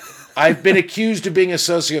 I've been accused of being a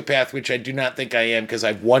sociopath, which I do not think I am because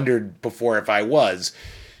I've wondered before if I was.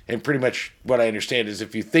 And pretty much what I understand is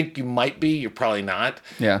if you think you might be, you're probably not.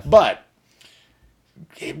 Yeah. But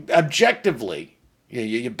objectively,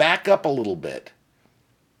 you back up a little bit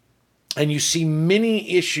and you see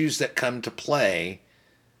many issues that come to play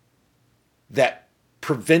that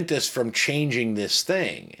prevent us from changing this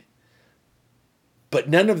thing. But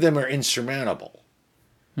none of them are insurmountable.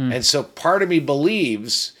 And so part of me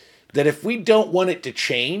believes that if we don't want it to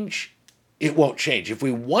change, it won't change. If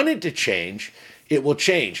we want it to change, it will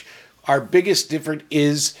change. Our biggest difference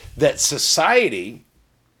is that society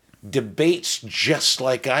debates just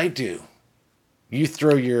like I do. You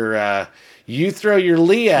throw your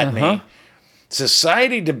Lee at me.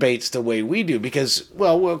 Society debates the way we do because,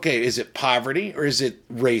 well, okay, is it poverty or is it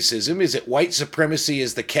racism? Is it white supremacy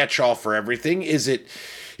is the catch-all for everything? Is it,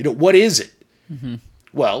 what is it? Mm-hmm.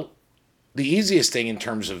 Well, the easiest thing in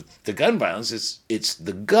terms of the gun violence is it's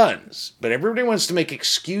the guns. But everybody wants to make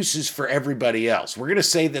excuses for everybody else. We're going to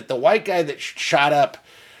say that the white guy that shot up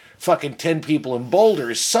fucking 10 people in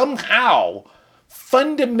Boulder is somehow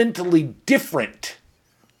fundamentally different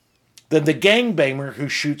than the gangbanger who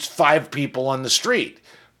shoots 5 people on the street.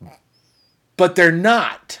 But they're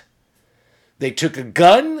not. They took a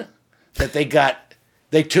gun that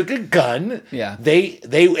they took a gun. Yeah. They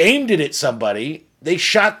aimed it at somebody. They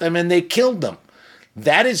shot them and they killed them.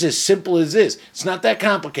 That is as simple as this. It's not that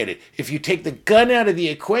complicated. If you take the gun out of the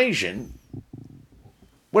equation,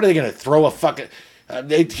 what are they going to throw a fucking... I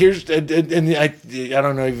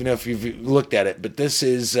don't know even know if you've looked at it, but this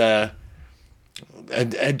is... just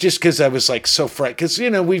because I was like so frightened. Because,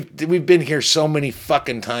 we've been here so many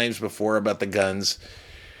fucking times before about the guns.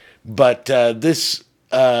 But this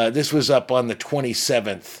was up on the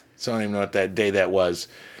 27th. So I don't even know what that day that was.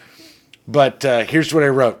 But here's what I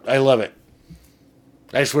wrote. I love it.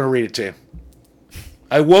 I just want to read it to you.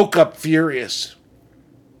 I woke up furious.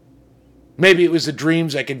 Maybe it was the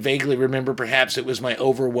dreams I could vaguely remember. Perhaps it was my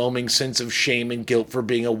overwhelming sense of shame and guilt for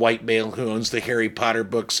being a white male who owns the Harry Potter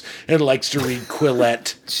books and likes to read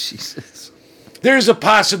Quillette. Jesus. There's a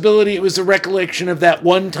possibility it was the recollection of that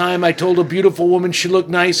one time I told a beautiful woman she looked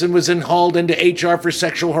nice and was then hauled into HR for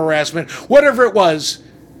sexual harassment. Whatever it was,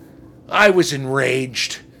 I was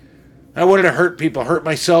enraged. I wanted to hurt people, hurt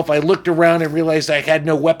myself. I looked around and realized I had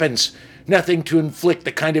no weapons, nothing to inflict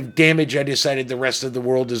the kind of damage I decided the rest of the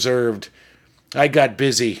world deserved. I got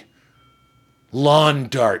busy. Lawn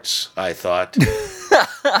darts, I thought.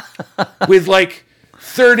 With like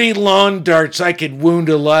 30 lawn darts, I could wound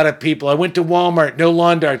a lot of people. I went to Walmart, no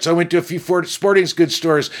lawn darts. I went to a few sporting goods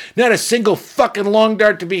stores, not a single fucking lawn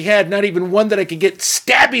dart to be had, not even one that I could get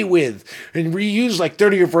stabby with and reuse like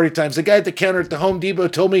 30 or 40 times. The guy at the counter at the Home Depot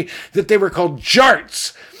told me that they were called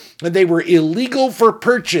jarts, and they were illegal for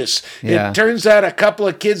purchase. Yeah. It turns out a couple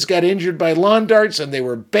of kids got injured by lawn darts, and they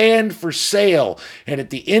were banned for sale. And at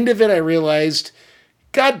the end of it, I realized...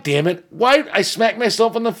 God damn it, why I smacked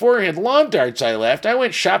myself on the forehead. Lawn darts, I laughed. I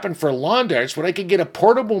went shopping for lawn darts when I could get a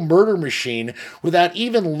portable murder machine without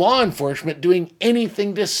even law enforcement doing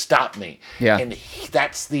anything to stop me. Yeah. And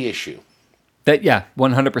that's the issue.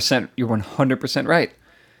 100%. You're 100% right.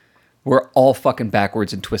 We're all fucking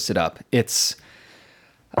backwards and twisted up.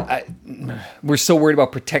 We're so worried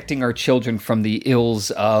about protecting our children from the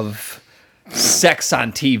ills of sex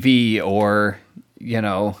on TV or,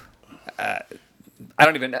 I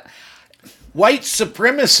don't even know. White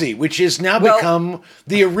supremacy, which has now become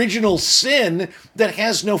the original sin that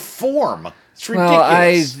has no form. It's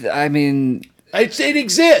ridiculous. Well, I mean... It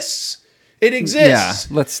exists. It exists.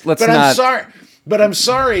 Yeah, let's but not... I'm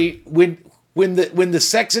sorry, when the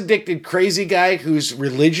sex-addicted crazy guy who's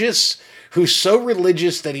religious, who's so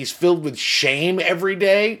religious that he's filled with shame every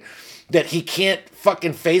day, that he can't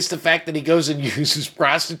fucking face the fact that he goes and uses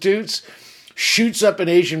prostitutes... shoots up an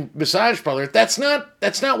Asian massage parlor. That's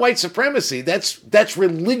not white supremacy. That's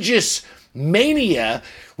religious mania,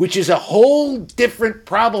 which is a whole different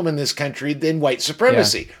problem in this country than white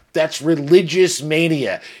supremacy. Yeah. That's religious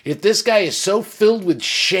mania. If this guy is so filled with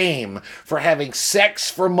shame for having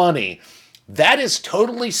sex for money, that is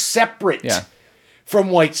totally separate from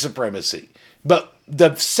white supremacy. But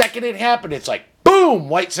the second it happened, it's like, boom,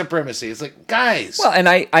 white supremacy. It's like, guys. Well, and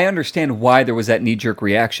I understand why there was that knee-jerk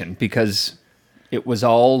reaction, because it was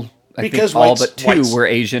all, I think all but two were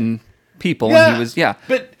Asian people. Yeah, and he was,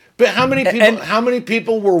 But how many people? How many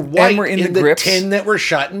people were white were in the 10 that were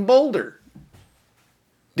shot in Boulder?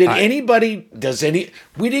 Did anybody?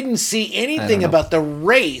 We didn't see anything about the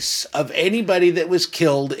race of anybody that was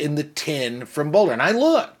killed in the 10 from Boulder, and I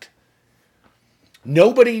looked.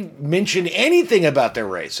 Nobody mentioned anything about their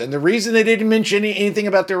race, and the reason they didn't mention anything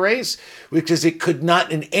about their race was because it could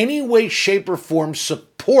not, in any way, shape, or form,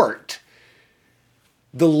 support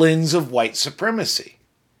the lens of white supremacy.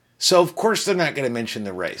 So, of course, they're not going to mention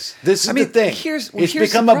the race. This is the thing. It's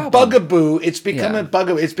become a bugaboo. It's become a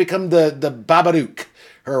bugaboo. It's become the Babadook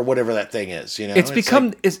or whatever that thing is. It's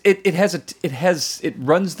become it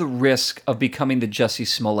runs the risk of becoming the Jussie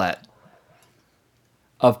Smollett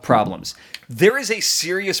of problems. There is a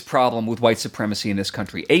serious problem with white supremacy in this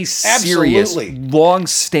country. A serious,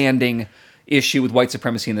 long-standing issue with white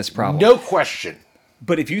supremacy in this problem. No question.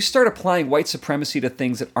 But if you start applying white supremacy to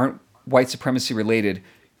things that aren't white supremacy related,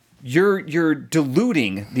 you're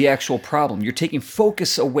diluting the actual problem. You're taking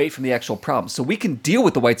focus away from the actual problem. So we can deal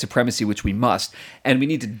with the white supremacy, which we must, and we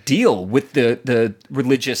need to deal with the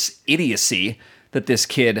religious idiocy that this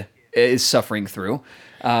kid is suffering through.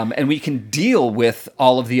 And we can deal with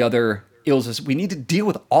all of the other ills is we need to deal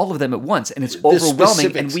with all of them at once, and it's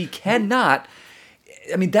overwhelming, and we cannot.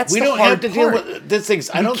 I mean, that's we the don't hard have to part. deal with these things.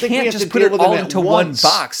 I don't think we have just to put deal it with all them at into once.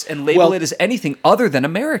 one box and label it as anything other than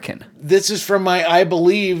American. This is from my I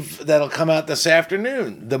Believe that'll come out this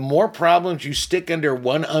afternoon. The more problems you stick under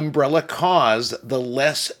one umbrella cause, the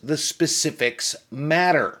less the specifics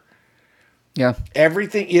matter. Yeah.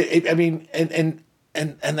 Everything. I mean, and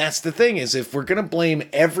that's the thing is, if we're going to blame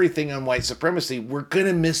everything on white supremacy, we're going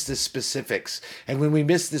to miss the specifics. And when we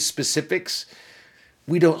miss the specifics,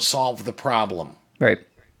 we don't solve the problem. Right.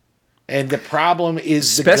 And the problem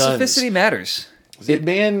is the guns. Specificity matters.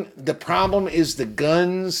 Man, the problem is the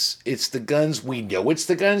guns. It's the guns. We know it's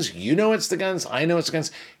the guns. You know it's the guns. I know it's the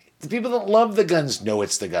guns. The people that love the guns know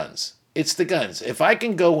it's the guns. It's the guns. If I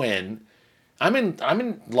can go in, I'm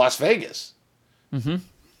in Las Vegas. Mm-hmm.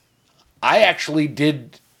 I actually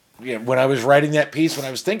did, when I was writing that piece, when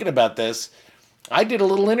I was thinking about this, I did a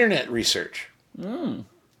little internet research.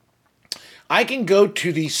 I can go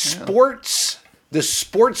to the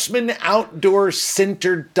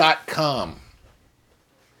sportsmanoutdoorcenter.com,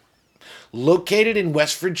 located in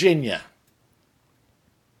West Virginia.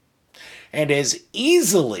 And as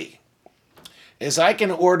easily as I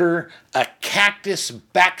can order a cactus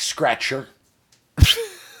back scratcher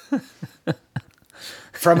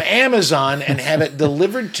from Amazon and have it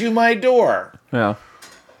delivered to my door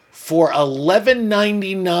for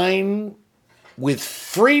 $11.99 with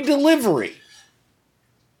free delivery,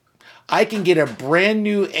 I can get a brand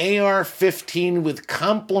new AR-15 with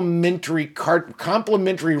complimentary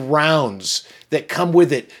rounds that come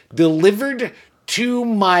with it delivered to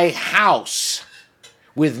my house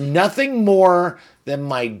with nothing more than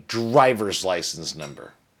my driver's license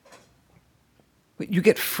number. You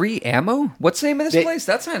get free ammo? What's the name of this place?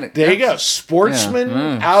 That's kind of... There you go.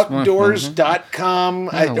 Sportsmanoutdoors.com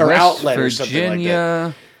or outlet or something like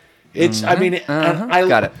that. It's, I mean, I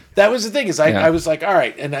got it. That was the thing is I was like, all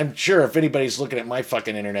right. And I'm sure if anybody's looking at my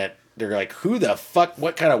fucking internet, they're like, who the fuck,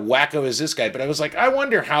 what kind of wacko is this guy? But I was like, I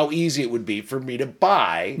wonder how easy it would be for me to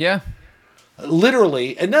buy. Yeah.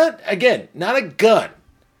 Literally. And not a gun.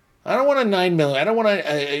 I don't want a 9mm. I don't want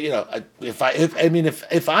to,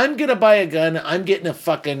 if I'm going to buy a gun, I'm getting a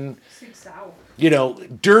fucking,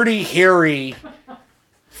 dirty, hairy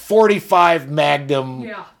 45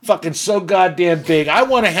 Magnum, fucking so goddamn big. I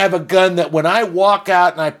want to have a gun that when I walk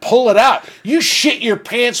out and I pull it out, you shit your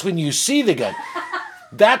pants when you see the gun.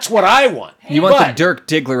 That's what I want. You want the Dirk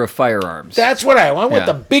Diggler of firearms. That's what I want. I want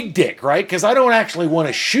the big dick, right? Because I don't actually want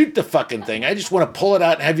to shoot the fucking thing. I just want to pull it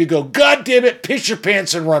out and have you go, God damn it, piss your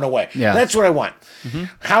pants and run away. Yeah. That's what I want. Mm-hmm.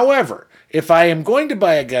 However, if I am going to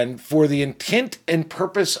buy a gun for the intent and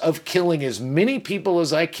purpose of killing as many people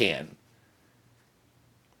as I can,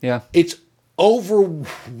 it's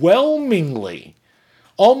overwhelmingly,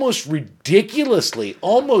 almost ridiculously,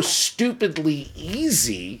 almost stupidly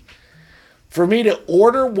easy for me to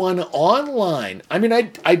order one online. I mean, I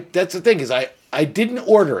that's the thing is I didn't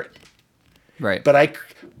order it. Right. But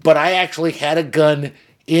I actually had a gun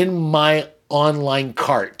in my online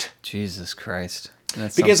cart. Jesus Christ.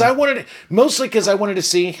 That's because something. mostly because I wanted to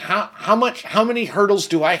see how many hurdles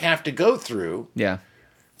do I have to go through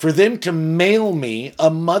for them to mail me a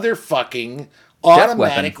motherfucking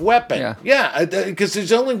automatic weapon. Yeah, because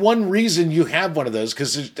there's only one reason you have one of those,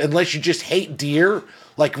 because unless you just hate deer,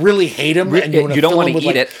 like really hate them, and you don't want to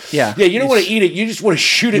eat it. Yeah, you don't want to eat it. You just want to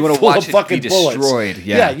shoot it full of fucking bullets. Destroyed.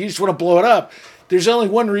 Yeah, you just want to blow it up. There's only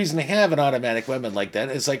one reason to have an automatic weapon like that.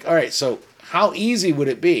 It's like, all right, so how easy would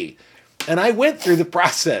it be? And I went through the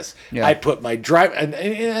process. Yeah. I put my drive,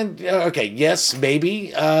 and okay, yes,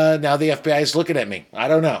 maybe now the FBI is looking at me. I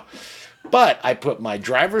don't know. But I put my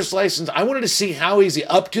driver's license. I wanted to see how easy,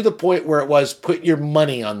 up to the point where it was put your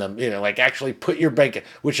money on them, like actually put your bank,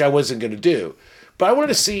 which I wasn't going to do. But I wanted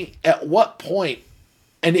to see at what point,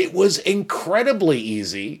 and it was incredibly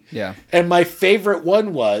easy. Yeah. And my favorite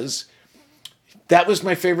one that was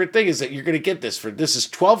my favorite thing, is that you're going to get this is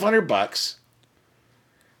 $1,200,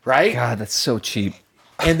 right? God, that's so cheap.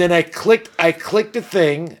 And then I clicked a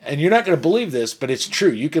thing, and you're not going to believe this, but it's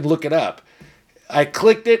true. You can look it up. I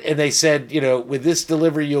clicked it, and they said, with this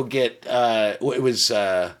delivery, you'll get, it's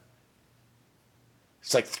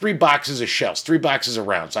like 3 boxes of shells, 3 boxes of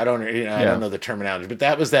rounds. I don't know the terminology, but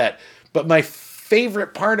that was that. But my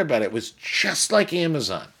favorite part about it was just like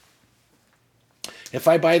Amazon. If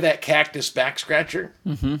I buy that cactus back scratcher,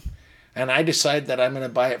 and I decide that I'm going to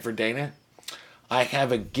buy it for Dana, I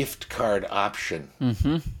have a gift card option.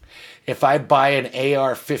 Mm-hmm. If I buy an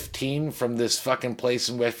AR-15 from this fucking place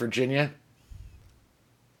in West Virginia,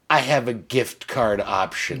 I have a gift card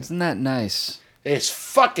option. Isn't that nice? It's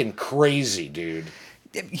fucking crazy, dude.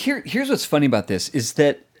 here's what's funny about this is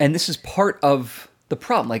that, and this is part of the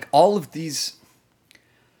problem. Like all of these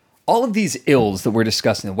ills that we're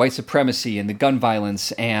discussing, the white supremacy and the gun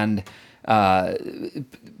violence and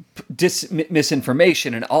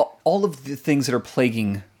misinformation and all of the things that are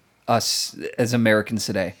plaguing us as Americans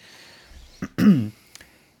today.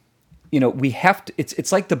 We have to,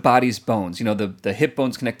 it's like the body's bones, the hip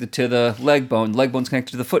bone's connected to the leg bone's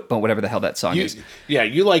connected to the foot bone, whatever the hell that song is. Yeah,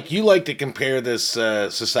 you like to compare this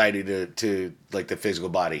society to like the physical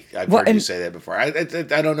body. I've heard you say that before. I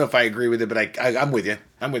don't know if I agree with it, but I'm with you.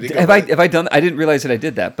 Have I done? I didn't realize that I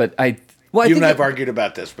did that, but I. Well, you and I've argued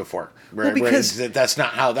about this before. Because that's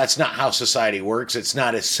not how society works. It's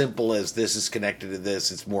not as simple as this is connected to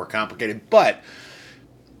this. It's more complicated. But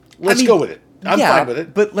let's go with it. I'm fine with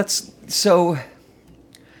it. But so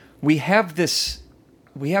we have this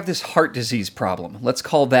heart disease problem. Let's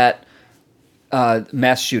call that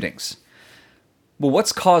mass shootings. Well,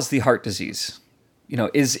 what's caused the heart disease?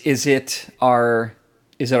 Is it our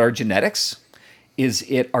genetics? Is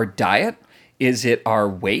it our diet? Is it our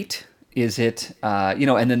weight? Is it,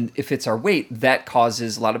 and then if it's our weight, that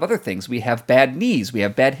causes a lot of other things. We have bad knees, we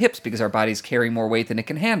have bad hips because our body's carrying more weight than it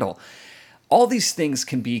can handle. All these things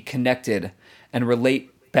can be connected and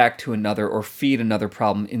relate back to another or feed another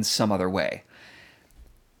problem in some other way.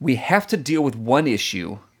 We have to deal with one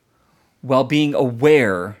issue while being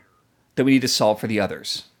aware that we need to solve for the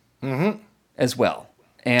others as well.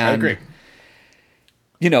 And I agree.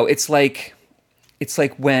 It's like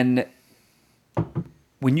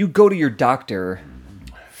when you go to your doctor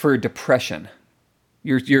for depression,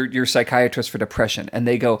 your psychiatrist for depression, and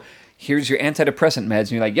they go, here's your antidepressant meds,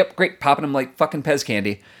 and you're like, yep, great, popping them like fucking Pez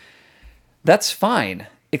candy. That's fine,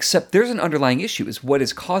 except there's an underlying issue, is what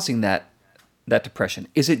is causing that depression.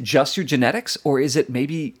 Is it just your genetics, or is it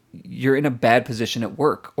maybe you're in a bad position at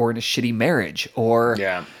work, or in a shitty marriage, or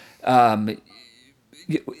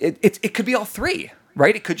it could be all three.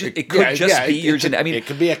 Right? It could just be your genetic. It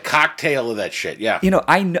could be a cocktail of that shit. Yeah.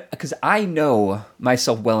 I know because I know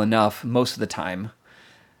myself well enough most of the time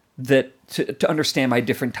that to understand my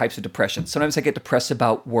different types of depression. Sometimes I get depressed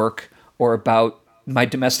about work or about my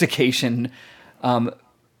domestication, and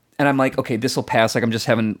I'm like, okay, this will pass. Like I'm just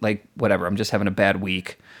having whatever. I'm just having a bad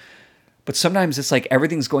week. But sometimes it's like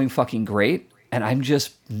everything's going fucking great, and I'm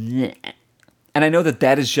just, bleh. And I know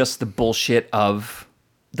that is just the bullshit of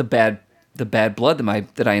the bad blood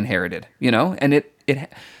that I inherited, and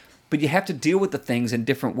but you have to deal with the things in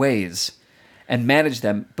different ways and manage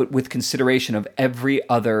them, but with consideration of every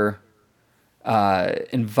other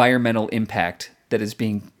environmental impact that is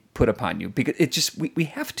being put upon you, because it just, we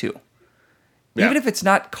have to, even if it's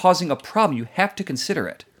not causing a problem, you have to consider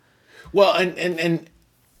it. Well, and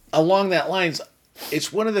along that lines,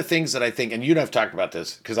 it's one of the things that I think, and you and I've talked about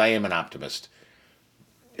this, because I am an optimist,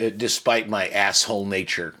 despite my asshole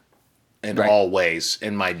nature. In all ways,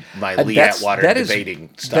 in my Lee Atwater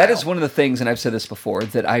debating style. That is one of the things, and I've said this before,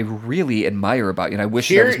 that I really admire about you, and I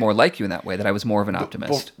wish I was more like you in that way, that I was more of an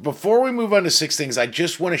optimist. Before we move on to 6 things, I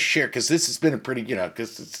just want to share, because this has been a pretty,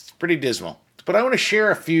 because it's pretty dismal. But I want to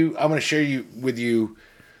share with you, how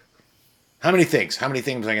many things am I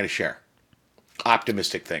going to share?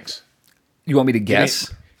 Optimistic things. You want me to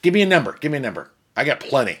guess? Give me a number. I got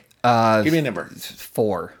plenty. Give me a number.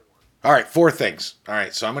 4. All right, 4 things. All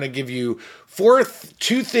right, so I'm going to give you 2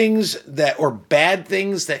 things or bad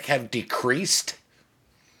things that have decreased,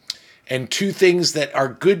 and 2 things that are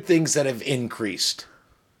good things that have increased.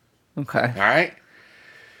 Okay. All right.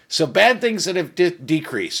 So bad things that have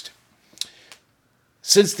decreased.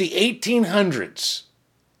 Since the 1800s,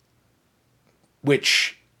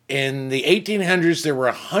 which in the 1800s there were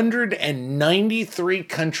 193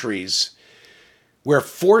 countries where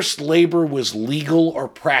forced labor was legal or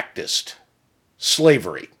practiced.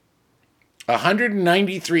 Slavery.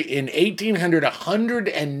 193 in 1800,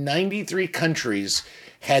 193 countries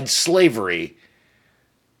had slavery.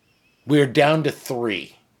 We're down to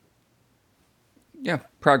 3. Yeah,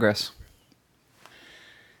 progress.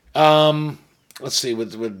 Let's see. I'm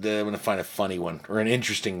going to find a funny one or an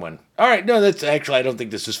interesting one. All right, no, that's actually, I don't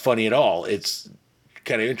think this is funny at all. It's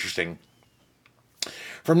kind of interesting.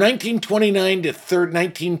 From 1929 to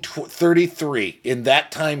 1933, in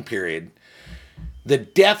that time period, the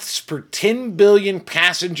deaths per 10 billion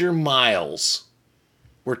passenger miles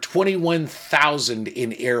were 21,000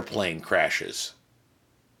 in airplane crashes.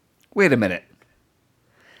 Wait a minute.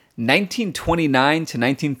 1929 to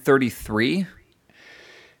 1933?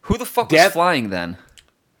 Who the fuck was flying then?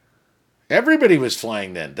 Everybody was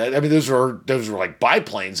flying then. Those were like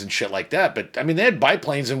biplanes and shit like that. But I mean, they had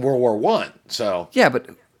biplanes in World War I. So yeah, but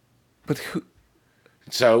who?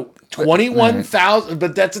 So 21,000,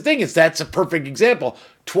 but that's the thing, is that's a perfect example.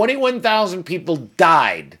 21,000 people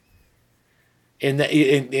died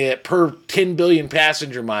per 10 billion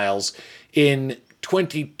passenger miles. In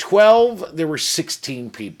 2012, there were 16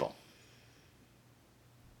 people.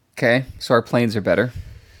 Okay, so our planes are better.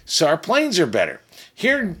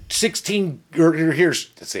 Here, 16, or here's,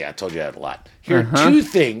 let's see, I told you that a lot. Here are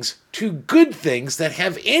two good things that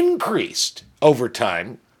have increased over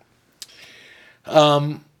time.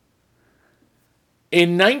 In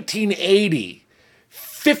 1980,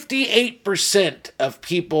 58% of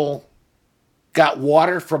people got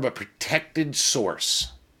water from a protected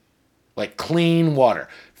source, like clean water.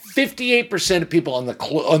 58% of people on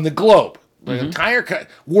the globe, the entire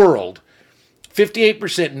world, 58%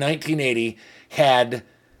 in 1980 had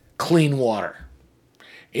clean water.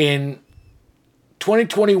 In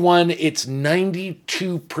 2021, it's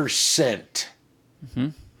 92%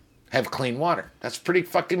 have clean water. That's pretty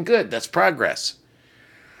fucking good. That's progress.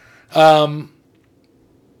 I'm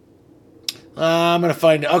going to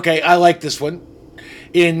find... Okay, I like this one.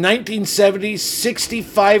 In 1970,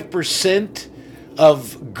 65%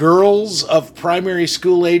 of girls of primary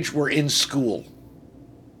school age were in school.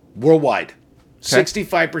 Worldwide. Okay.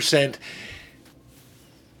 65%.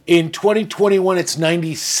 In 2021, it's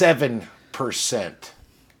 97%.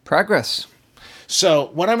 Progress. So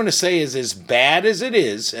what I'm going to say is, as bad as it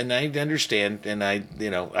is, and I understand, and I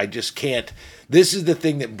just can't. This is the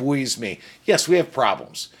thing that buoys me. Yes, we have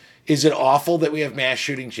problems. Is it awful that we have mass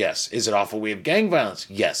shootings? Yes. Is it awful we have gang violence?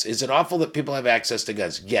 Yes. Is it awful that people have access to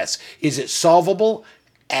guns? Yes. Is it solvable?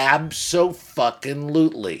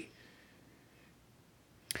 Abso-fucking-lutely.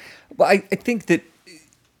 Well, I think that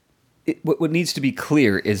what needs to be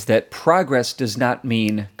clear is that progress does not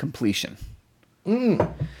mean completion.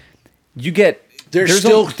 You get... There's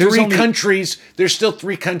still three countries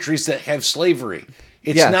that have slavery.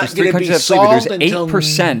 It's not going to be solved until...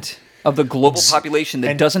 There's 8% of the global population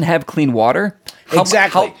that doesn't have clean water.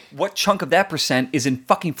 What chunk of that percent is in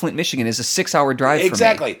fucking Flint, Michigan? Is a 6-hour drive from me.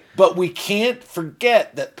 Exactly. But we can't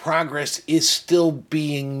forget that progress is still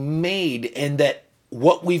being made, and that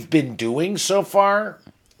what we've been doing so far,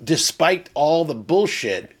 despite all the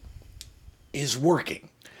bullshit, is working.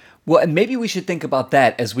 Well, and maybe we should think about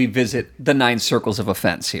that as we visit the 9 circles of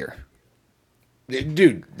offense here.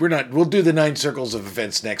 Dude, we'll do the 9 circles of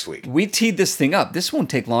offense next week. We teed this thing up. This won't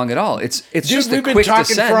take long at all. It's just a we've been quick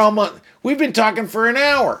talking descent. for almost. We've been talking for an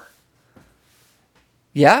hour.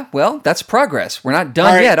 Yeah, well, that's progress. We're not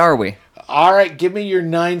done yet, are we? All right, give me your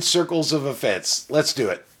 9 circles of offense. Let's do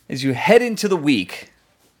it. As you head into the week,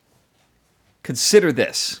 consider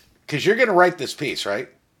this. Because you're going to write this piece, right?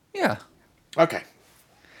 Yeah. Okay.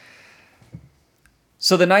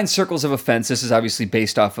 So the 9 circles of offense, this is obviously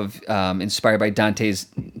based off of, inspired by Dante's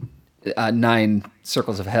 9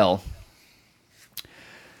 circles of hell.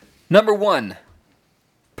 Number 1,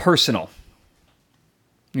 personal.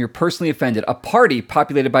 You're personally offended.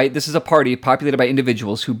 This is a party populated by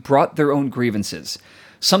individuals who brought their own grievances.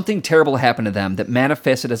 Something terrible happened to them that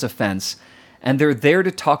manifested as offense, and they're there to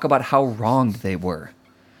talk about how wronged they were.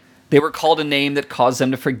 They were called a name that caused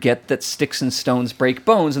them to forget that sticks and stones break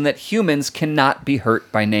bones and that humans cannot be hurt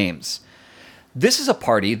by names. This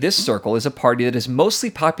circle is a party that is mostly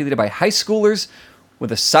populated by high schoolers with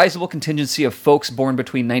a sizable contingency of folks born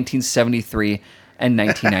between 1973 and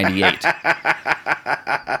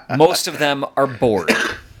 1998. Most of them are bored.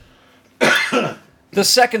 The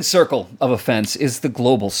second circle of offense is the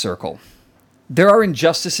global circle. There are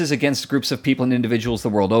injustices against groups of people and individuals the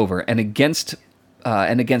world over, and against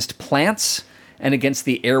plants, and against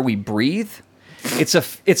the air we breathe. It's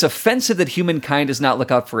offensive that humankind does not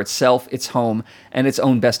look out for itself, its home, and its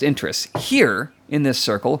own best interests. Here, in this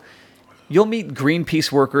circle, you'll meet Greenpeace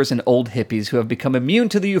workers and old hippies who have become immune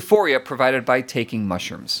to the euphoria provided by taking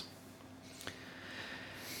mushrooms.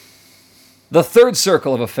 The third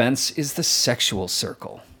circle of offense is the sexual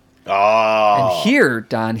circle. Oh. And here,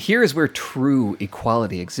 Don, here is where true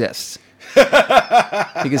equality exists.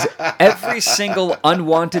 Because every single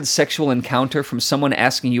unwanted sexual encounter, from someone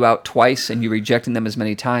asking you out twice and you rejecting them as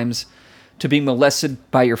many times, to being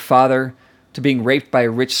molested by your father, to being raped by a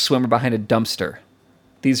rich swimmer behind a dumpster,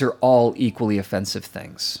 these are all equally offensive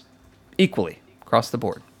things. Equally, across the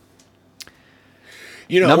board.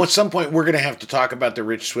 At some point we're going to have to talk about the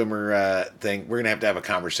rich swimmer thing. We're going to have a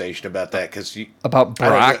conversation about that. About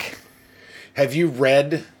Brock? Have you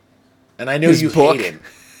read, and I know his you book? hate him.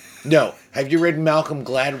 No. Have you read Malcolm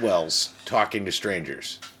Gladwell's Talking to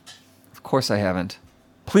Strangers? Of course I haven't.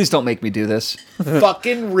 Please don't make me do this.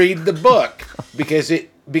 Fucking read the book.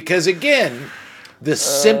 Because again, the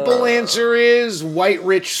simple answer is white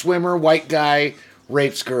rich swimmer, white guy,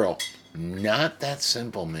 rapes girl. Not that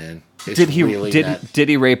simple, man. It's Did he really did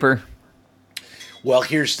he rape her? Well,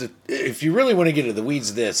 here's the. If you really want to get into the weeds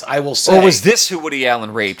of this, I will say. Or was this who Woody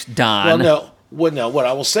Allen raped? Don. Well, no. Well, no. What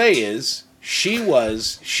I will say is she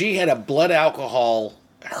had a blood alcohol.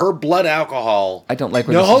 Her blood alcohol. I don't like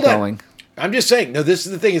where this is going. I'm just saying. No, this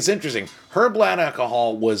is the thing. It's interesting. Her blood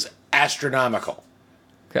alcohol was astronomical.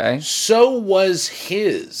 Okay. So was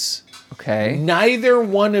his. Okay. Neither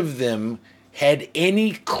one of them had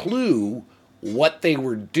any clue what they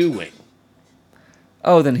were doing.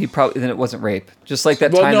 Oh, then it wasn't rape. Just like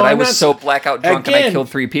that Well, time no, that I I'm was not- so blackout drunk and I Again, killed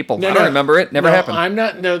 3 people. no, I don't no. remember it. Never No,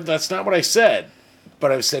 happened. No, that's not what I said.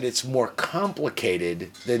 But I've said it's more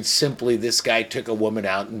complicated than simply this guy took a woman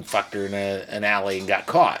out and fucked her in an alley and got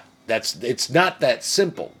caught. It's not that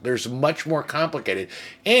simple. There's much more complicated.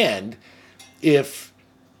 And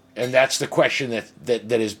that's the question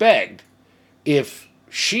that is begged. If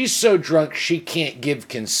she's so drunk she can't give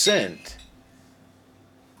consent,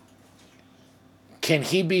 can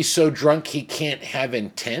he be so drunk he can't have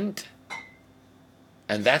intent?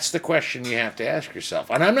 And that's the question you have to ask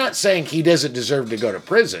yourself. And I'm not saying he doesn't deserve to go to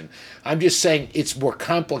prison. I'm just saying it's more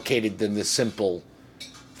complicated than the simple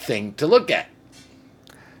thing to look at.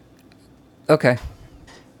 Okay.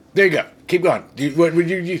 There you go. Keep going.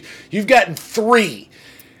 You've gotten 3.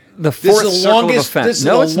 The fourth circle of offense. This is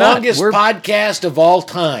No, the it's not. longest podcast of all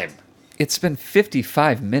time. It's been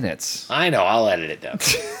 55 minutes. I know. I'll edit it down.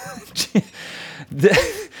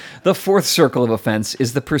 The fourth circle of offense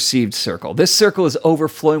is the perceived circle. This circle is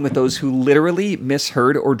overflowing with those who literally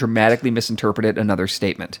misheard or dramatically misinterpreted another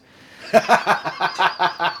statement.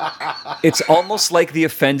 It's almost like the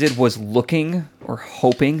offended was looking or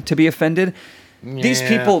hoping to be offended. Yeah. These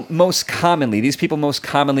people most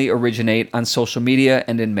commonly originate on social media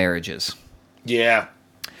and in marriages. Yeah.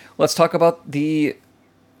 Let's talk about the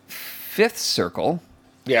fifth circle.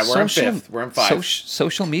 Yeah, we're on 5th. We're on 5.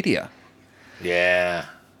 Social media. Yeah.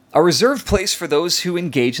 A reserved place for those who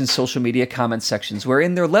engage in social media comment sections,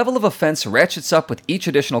 wherein their level of offense ratchets up with each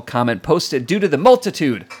additional comment posted due to the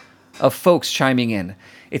multitude of folks chiming in.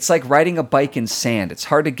 It's like riding a bike in sand. It's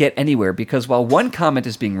hard to get anywhere because while one comment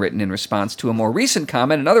is being written in response to a more recent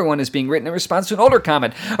comment, another one is being written in response to an older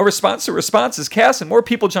comment. A response to response is cast and more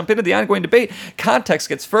people jump into the ongoing debate. Context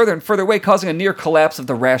gets further and further away, causing a near collapse of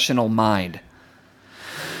the rational mind.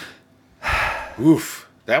 Oof,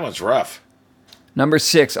 that one's rough. Number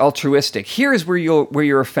 6, altruistic. Here is where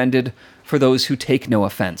you're offended for those who take no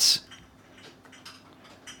offense.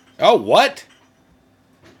 Oh, what?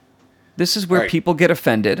 This is where people get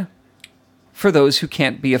offended for those who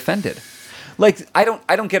can't be offended. Like, I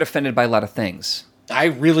don't get offended by a lot of things. I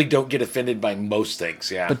really don't get offended by most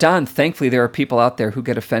things, yeah. But Don, thankfully there are people out there who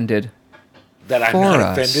get offended that I'm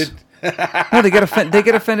not offended. No, they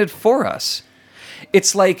get offended for us.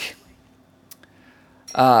 It's like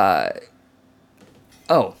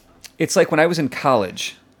it's like when I was in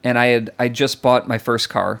college and I just bought my first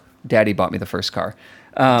car. Daddy bought me the first car.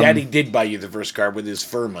 Daddy did buy you the first car with his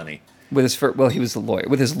fur money. With his fur, well, he was a lawyer.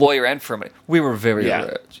 With his lawyer and fur money. We were very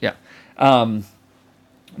rich. Yeah.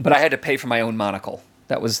 But I had to pay for my own monocle.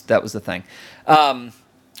 That was the thing. But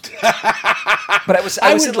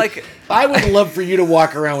I would love for you to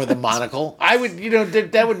walk around with a monocle. I would,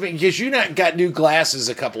 that would be, because you got new glasses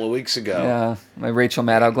a couple of weeks ago. Yeah, my Rachel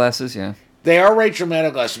Maddow glasses. Yeah, they are Rachel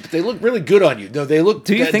Maddow glasses, but they look really good on you. No, they look.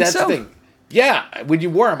 Do you think that's so? The thing. Yeah, when you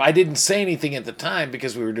wore them, I didn't say anything at the time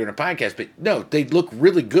because we were doing a podcast. But no, they look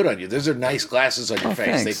really good on you. Those are nice glasses on your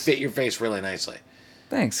face. Thanks. They fit your face really nicely.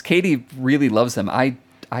 Thanks. Katie really loves them. I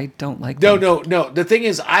don't like them. No. The thing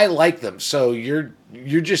is, I like them. So you're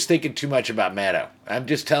just thinking too much about Maddow. I'm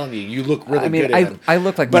just telling you, you look really good in them. I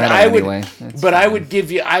look like Maddow anyway. But I would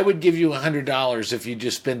give you $100 if you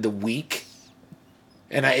just spend the week,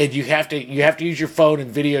 and you have to use your phone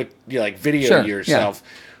and video yourself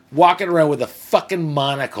walking around with a fucking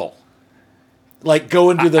monocle. Like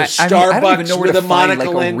going to the Starbucks I don't even know where with to a find,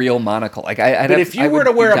 monocle like, a real monocle. Like if you were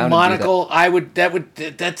to wear a monocle,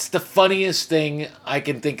 that's the funniest thing I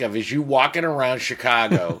can think of is you walking around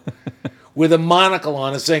Chicago with a monocle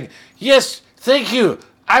on and saying, "Yes, thank you.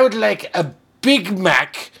 I would like a Big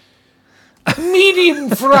Mac, medium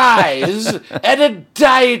fries, and a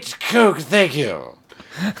Diet Coke, thank you."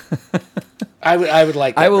 I would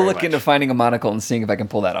like that. I will look into finding a monocle and seeing if I can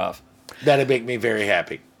pull that off. That'd make me very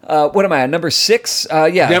happy. What am I on? Number 6?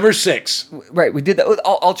 Yeah. Number 6. Right. We did that with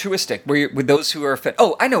altruistic, where with those who are offended.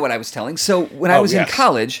 Oh, I know what I was telling. So when I was in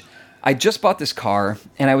college, I just bought this car,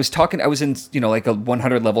 and I was in, like a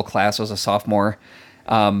 100 level class. I was a sophomore,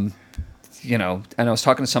 and I was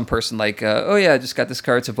talking to some person like, oh yeah, I just got this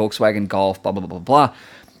car. It's a Volkswagen Golf, blah, blah, blah, blah, blah.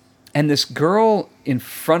 And this girl in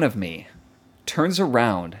front of me turns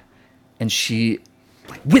around and she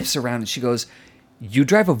like whips around and she goes, "You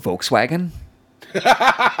drive a Volkswagen?" And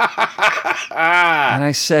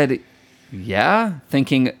I said, "Yeah,"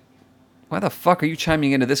 thinking, why the fuck are you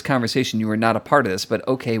chiming into this conversation? You were not a part of this, but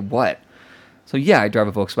okay, what? So yeah, I drive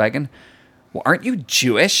a Volkswagen. Well, aren't you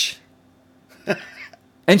Jewish?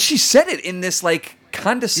 And she said it in this like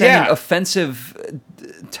condescending, offensive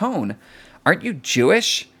tone. Aren't you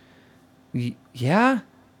Jewish? Yeah.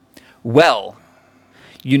 Well,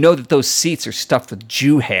 you know that those seats are stuffed with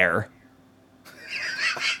Jew hair.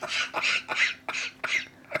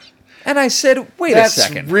 And I said, wait a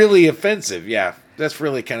second. That's really offensive. Yeah, that's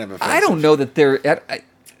really kind of offensive. I don't know that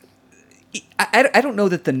I don't know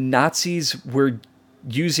that the Nazis were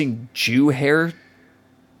using Jew hair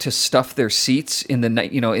to stuff their seats in the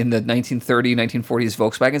 1930s, 1940s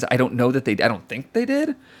Volkswagens. I don't think they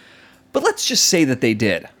did. But let's just say that they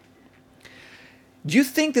did. Do you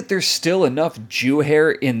think that there's still enough Jew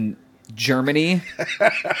hair in Germany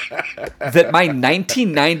that my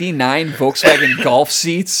 1999 Volkswagen Golf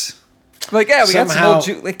seats, like, yeah, we got some old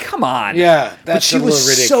Jew, like, come on. Yeah, that's but she a little was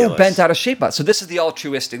ridiculous. so bent out of shape about it. So this is the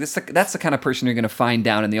altruistic. That's the kind of person you're going to find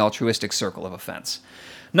down in the altruistic circle of offense.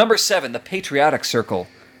 Number 7, the patriotic circle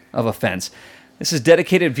of offense. This is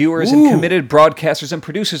dedicated viewers and committed broadcasters and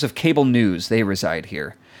producers of cable news. They reside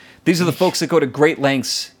here. These are the folks that go to great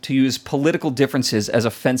lengths to use political differences as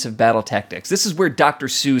offensive battle tactics. This is where Dr.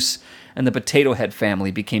 Seuss and the Potato Head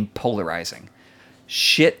family became polarizing.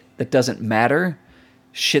 Shit that doesn't matter.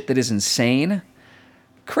 Shit that is insane.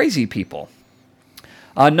 Crazy people.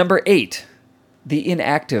 Number 8, the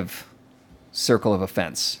inactive circle of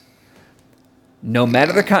offense. No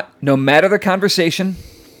matter the conversation,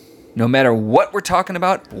 no matter what we're talking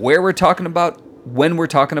about, where we're talking about, when we're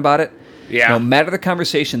talking about it, no matter the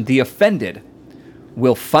conversation, the offended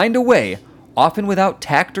will find a way, often without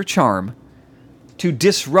tact or charm, to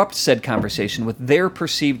disrupt said conversation with their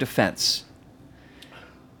perceived offense.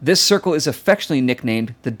 This circle is affectionately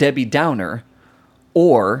nicknamed the Debbie Downer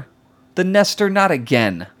or the Nestor Not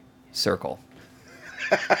Again circle.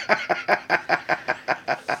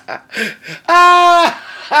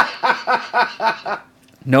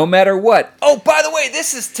 No matter what. Oh, by the way,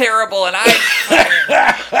 this is terrible, and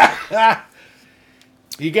I.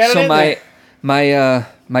 You got it. So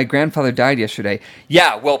my grandfather died yesterday.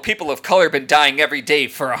 Yeah, well, people of color have been dying every day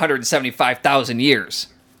for 175,000 years.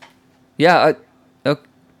 Yeah. Okay.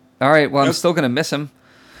 All right. Well, I'm still gonna miss him.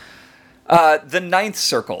 The 9th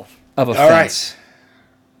circle of offense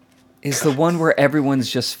is the one where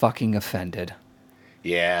everyone's just fucking offended.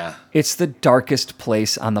 Yeah. It's the darkest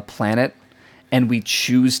place on the planet. And we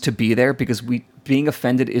choose to be there because being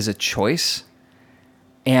offended is a choice.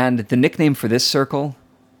 And the nickname for this circle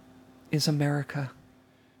is America.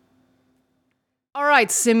 All right,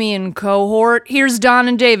 Simeon cohort, here's Don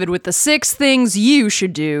and David with the 6 things you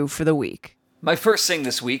should do for the week. My first thing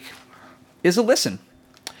this week is a listen.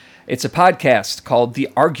 It's a podcast called The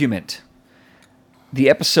Argument. The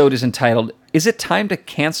episode is entitled, Is It Time to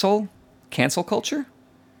Cancel Culture?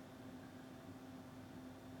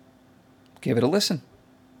 Give it a listen.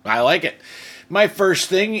 I like it. My first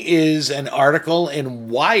thing is an article in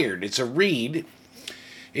Wired. It's a read.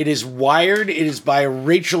 It is Wired. It is by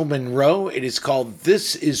Rachel Monroe. It is called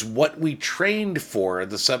This Is What We Trained For.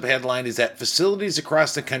 The subheadline is that facilities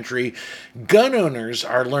across the country, gun owners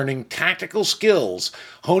are learning tactical skills,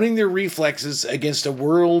 honing their reflexes against a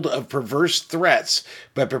world of perverse threats,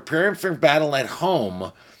 but preparing for battle at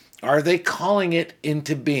home. Are they calling it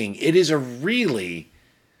into being? It is a really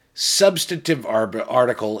substantive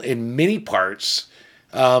article in many parts,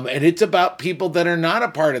 and it's about people that are not a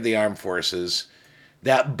part of the armed forces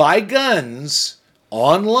that buy guns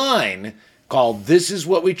online, called This Is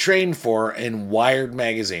What We Trained For in Wired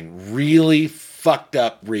magazine. Really fucked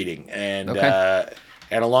up reading, and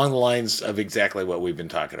along the lines of exactly what we've been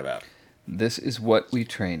talking about. This is what we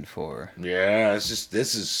trained for. Yeah, this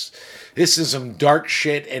is some dark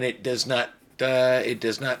shit, and it does not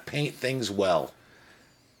paint things well.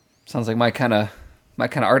 Sounds like my kind of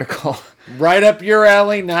article. Right up your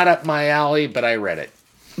alley, not up my alley, but I read it.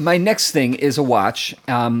 My next thing is a watch.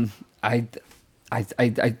 I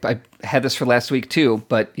had this for last week too,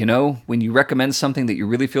 but you know, when you recommend something that you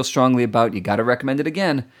really feel strongly about, you got to recommend it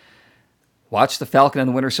again. Watch The Falcon and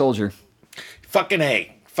the Winter Soldier. Fucking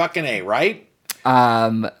A, right?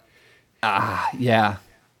 Yeah.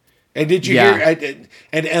 And did you hear?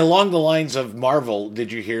 And along the lines of Marvel, did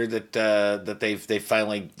you hear that they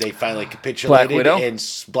finally capitulated? Black Widow?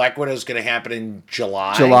 And Black Widow is going to happen in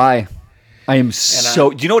July. July. I am so.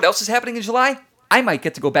 Do you know what else is happening in July? I might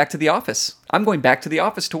get to go back to the office. I'm going back to the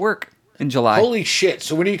office to work. in July. Holy shit.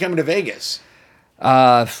 So when are you coming to Vegas?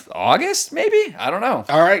 August, maybe? I don't know.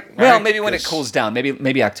 All right. Well, maybe when it cools down.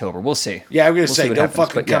 Maybe October. We'll see. Yeah, I'm going to We'll say, see what don't happens,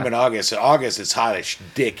 fucking but yeah. come in August. In August, it's hot as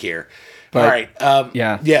dick here. But, all right.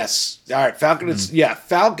 yeah. Yes. All right. Falcon.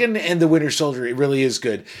 Falcon and the Winter Soldier. It really is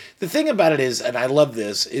good. The thing about it is, and I love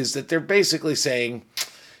this, is that they're basically saying,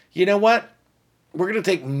 you know what? We're going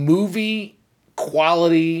to take movie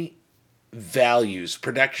quality values,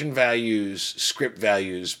 production values, script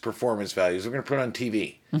values, performance values. We're going to put it on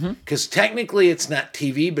TV. Because technically it's not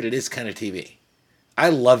TV, but it is kind of TV. I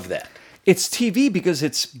love that. It's TV because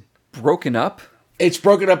it's broken up. It's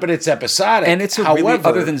broken up and it's episodic. And it's really,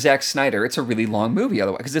 other than Zack Snyder, it's a really long movie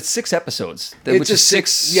otherwise. Because it's 6 episodes. Which is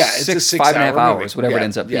six, it's a 5.5 hours, movie. whatever it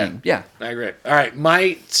ends up being. Yeah. I agree. All right.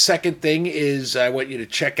 My second thing is I want you to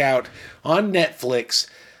check out on Netflix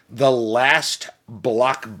The Last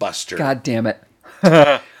Blockbuster. God damn it.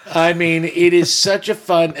 I mean, it is such a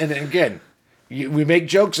fun, and again, we make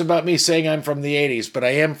jokes about me saying I'm from the 80s, but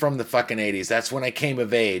I am from the fucking 80s. That's when I came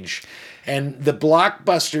of age. And the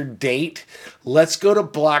Blockbuster date, let's go to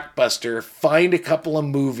Blockbuster, find a couple of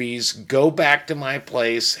movies, go back to my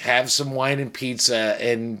place, have some wine and pizza,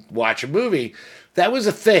 and watch a movie. That was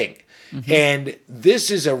a thing. And this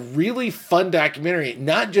is a really fun documentary,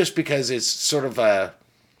 not just because it's sort of a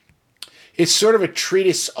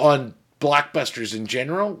treatise on blockbusters in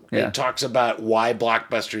general. Yeah. It talks about why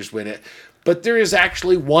blockbusters win it. But there is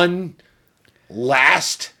actually one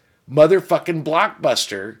last motherfucking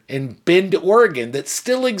blockbuster in Bend, Oregon that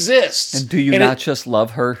still exists. And do you not just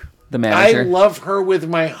love her, the manager? I love her with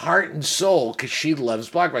my heart and soul because she loves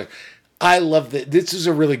blockbusters. I love that. This is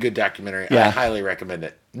a really good documentary. Yeah. I highly recommend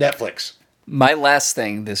it. Netflix. My last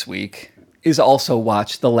thing this week is also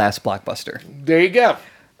watch The Last Blockbuster. There you go.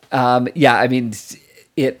 Yeah, I mean,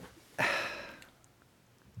 it...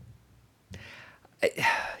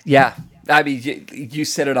 Yeah, I mean, you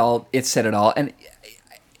said it all. It said it all, and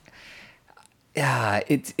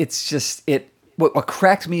it's just it. What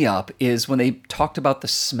cracked me up is when they talked about the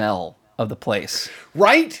smell of the place,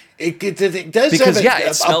 right? It does because have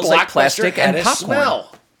it smells like plastic and popcorn.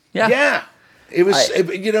 Smell. Yeah. It was.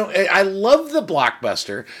 I love the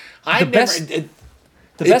Blockbuster. The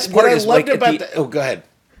best part is loved like about the. Oh, go ahead.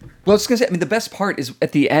 Well, I was gonna say. I mean, the best part is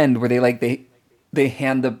at the end where they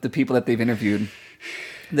hand the people that they've interviewed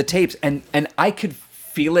the tapes, and I could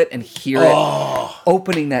feel it and hear it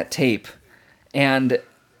opening that tape, and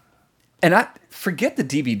I forget the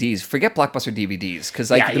DVDs, forget Blockbuster DVDs, because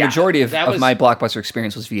the majority of my Blockbuster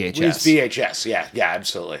experience was VHS. It was VHS, yeah,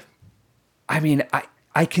 absolutely. I mean,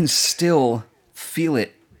 I can still feel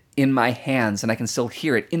it in my hands, and I can still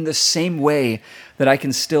hear it in the same way that I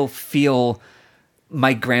can still feel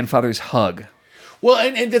my grandfather's hug. Well,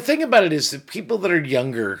 and the thing about it is that people that are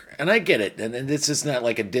younger, and I get it, and this is not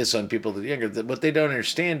like a diss on people that are younger, that what they don't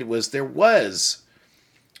understand was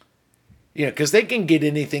because they can get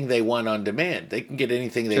anything they want on demand. They can get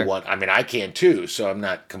anything they want. I mean, I can too, so I'm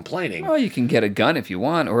not complaining. Well, you can get a gun if you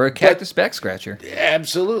want, or a cactus back scratcher.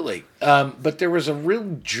 Absolutely. But there was a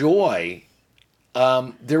real joy.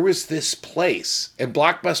 There was this place, and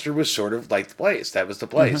Blockbuster was sort of like the place. That was the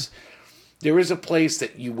place. There was a place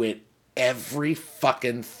that you went every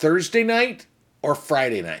fucking Thursday night or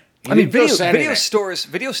Friday night. Video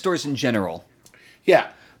stores in general.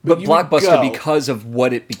 Yeah. But Blockbuster, because of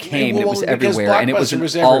what it became, it was everywhere, and it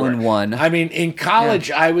was all in one. I mean, in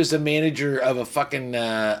college, I was the manager of a fucking,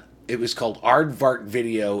 it was called Aardvark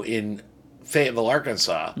Video in Fayetteville,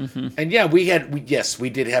 Arkansas. And yeah, we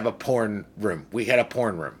did have a porn room. We had a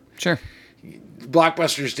porn room. Sure.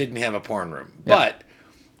 Blockbusters didn't have a porn room. Yeah. But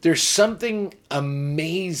there's something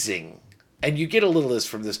amazing, and you get a little of this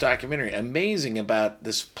from this documentary, amazing about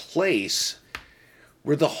this place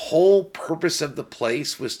where the whole purpose of the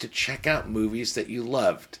place was to check out movies that you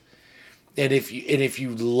loved. And if you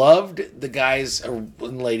loved the guys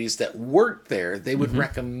and ladies that worked there, they would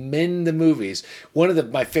recommend the movies. One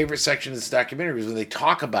of my favorite sections of this documentary was when they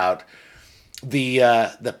talk about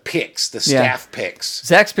the picks, the staff picks.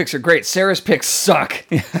 Zach's picks are great. Sarah's picks suck.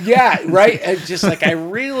 Yeah, right? And just like, I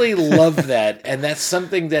really love that. And that's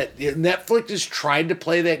something that Netflix has tried to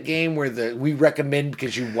play that game where we recommend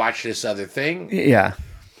because you watch this other thing. Yeah.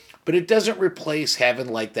 But it doesn't replace having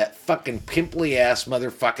like that fucking pimply ass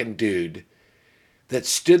motherfucking dude that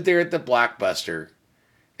stood there at the Blockbuster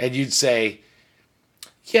and you'd say,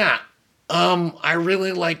 yeah, I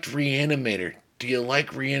really liked Reanimator. Do you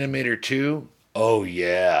like Reanimator 2? Oh,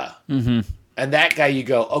 yeah. And that guy, you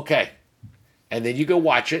go, okay. And then you go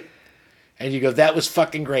watch it. And you go, that was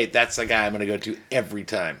fucking great. That's the guy I'm going to go to every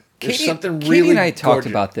time. There's something really Katie and I talked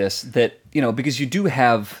gorgeous about this, that, because you do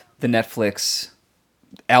have the Netflix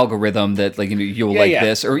algorithm that like you'll like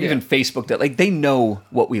this, or even Facebook that like they know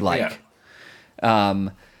what we like.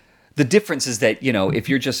 The difference is that if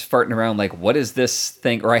you're just farting around like what is this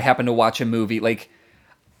thing, or I happen to watch a movie, like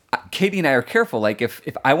Katie and I are careful. Like if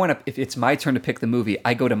it's my turn to pick the movie,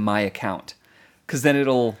 I go to my account because then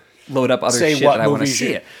it'll load up other shit that I want to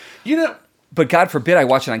see it. But God forbid I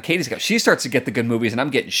watch it on Katie's account. She starts to get the good movies, and I'm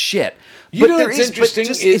getting shit. What's interesting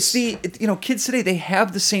is kids today, they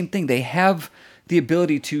have the same thing. They have the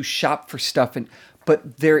ability to shop for stuff,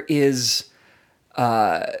 but there is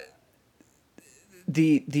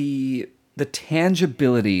the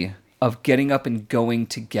tangibility of getting up and going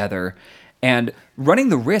together and running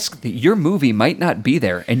the risk that your movie might not be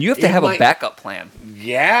there, and you have to have a backup plan.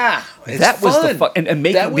 Yeah, that was the fun, and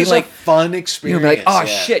make it be like a fun experience. Be like,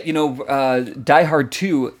 shit, Die Hard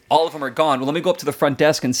 2, all of them are gone. Well, let me go up to the front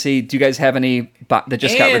desk and see, do you guys have any that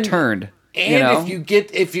just got returned? And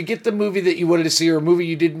if you get the movie that you wanted to see, or a movie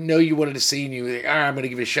you didn't know you wanted to see, and you were like, I'm going to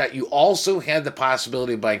give it a shot, you also had the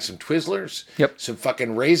possibility of buying some Twizzlers, some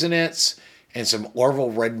fucking Raisinets, and some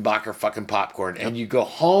Orville Redenbacher fucking popcorn, and you go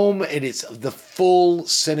home, and it's the full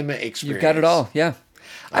cinema experience. You've got it all, yeah.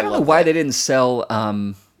 I don't know why they didn't sell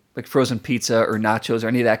like frozen pizza or nachos or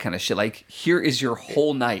any of that kind of shit. Like, here is your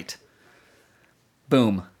whole night.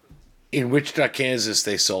 Boom. In Wichita, Kansas,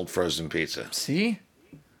 they sold frozen pizza. See?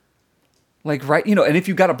 Like, right, and if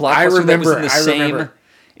you got a Blockbuster that was in the same...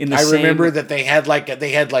 I remember that they had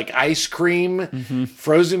like ice cream,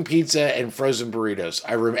 frozen pizza, and frozen burritos.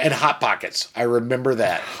 And Hot Pockets. I remember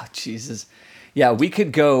that. Oh, Jesus. Yeah, we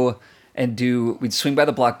could go and we'd swing by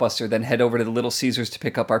the Blockbuster, then head over to the Little Caesars to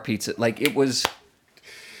pick up our pizza. Like, it was...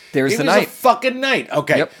 It was a fucking night.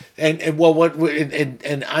 Okay. Yep.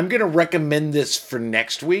 And I'm going to recommend this for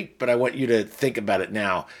next week, but I want you to think about it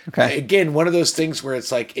now. Okay. Again, one of those things where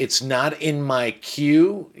it's like, it's not in my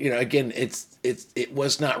queue. Again, it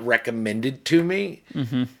was not recommended to me.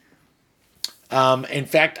 In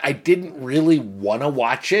fact, I didn't really want to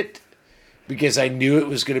watch it because I knew it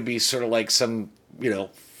was going to be sort of like some,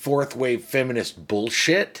 fourth wave feminist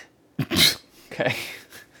bullshit. Okay.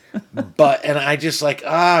 And I just like,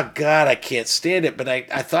 God, I can't stand it. But I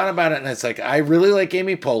thought about it, and it's like, I really like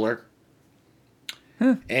Amy Poehler.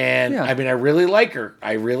 And I mean, I really like her.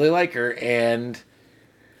 And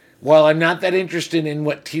while I'm not that interested in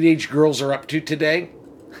what teenage girls are up to today,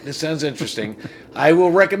 this sounds interesting. I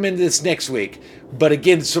will recommend this next week. But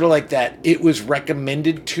again, it's sort of like that, it was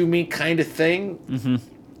recommended to me kind of thing.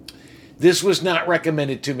 This was not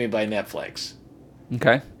recommended to me by Netflix.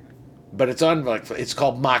 Okay. But it's on, it's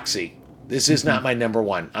called Moxie. This is not my number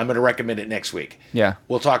one. I'm going to recommend it next week. Yeah.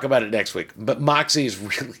 We'll talk about it next week. But Moxie is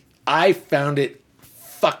really, I found it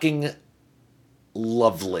fucking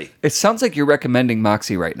lovely. It sounds like you're recommending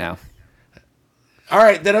Moxie right now. All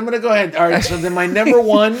right, then I'm going to go ahead. All right, so then my number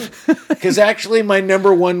one, because actually my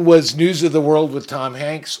number one was News of the World with Tom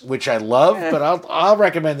Hanks, which I love, but I'll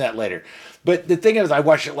recommend that later. But the thing is, I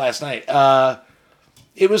watched it last night.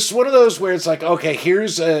 It was one of those where it's like, okay,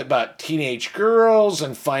 here's about teenage girls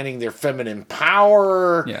and finding their feminine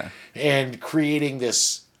power and creating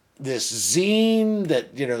this zine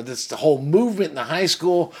that, this the whole movement in the high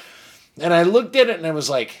school. And I looked at it and I was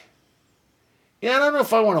like, I don't know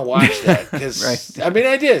if I want to watch that. Because, right. I mean,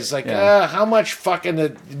 I did. It's like, how much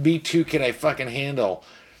fucking Me Too can I fucking handle?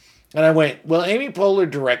 And I went, well, Amy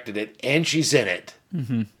Poehler directed it and she's in it.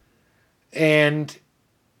 And...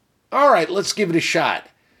 all right, let's give it a shot.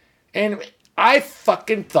 And I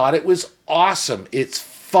fucking thought it was awesome. It's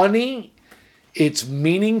funny. It's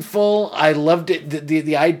meaningful. I loved it.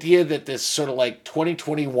 The idea that this sort of like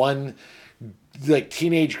 2021 like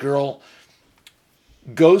teenage girl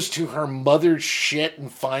goes to her mother's shit and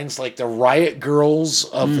finds like the riot girls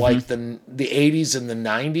of like the 80s and the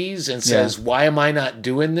 90s and says, why am I not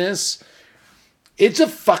doing this? It's a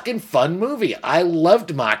fucking fun movie. I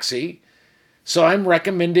loved Moxie. So I'm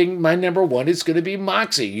recommending my number one is going to be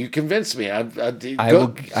Moxie. You convinced me. I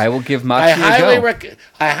will give Moxie a go.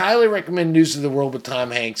 I highly recommend News of the World with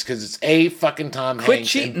Tom Hanks because it's A, fucking Tom Hanks. Quit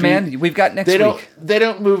cheating, man. We've got next week. They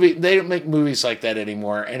don't make movies like that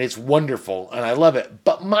anymore, and it's wonderful, and I love it.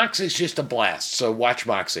 But Moxie's just a blast. So watch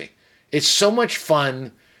Moxie. It's so much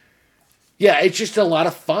fun. Yeah, it's just a lot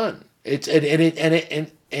of fun.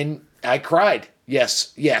 And I cried.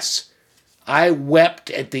 Yes. I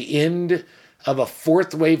wept at the end of a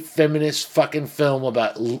fourth wave feminist fucking film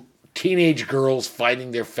about teenage girls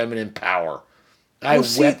finding their feminine power. I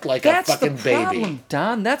wept like a fucking baby. That's the problem,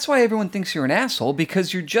 Don. That's why everyone thinks you're an asshole,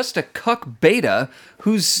 because you're just a cuck beta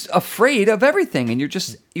who's afraid of everything, and you're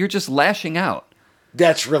just lashing out.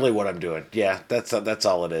 That's really what I'm doing. Yeah, that's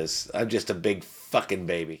all it is. I'm just a big fucking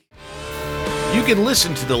baby. You can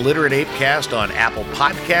listen to the Literate ApeCast on Apple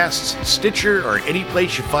Podcasts, Stitcher, or any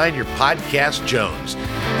place you find your podcast Jones.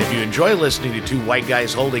 If you enjoy listening to two white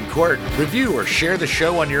guys holding court, review or share the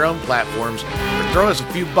show on your own platforms, or throw us a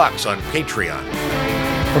few bucks on Patreon.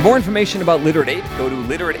 For more information about Literate Ape, go to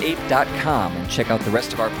literateape.com and check out the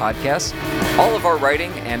rest of our podcasts, all of our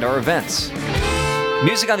writing, and our events.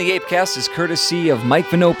 Music on the ApeCast is courtesy of Mike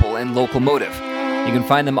Vinopal and Locomotive. You can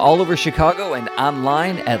find them all over Chicago and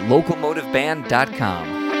online at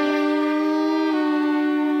locomotiveband.com.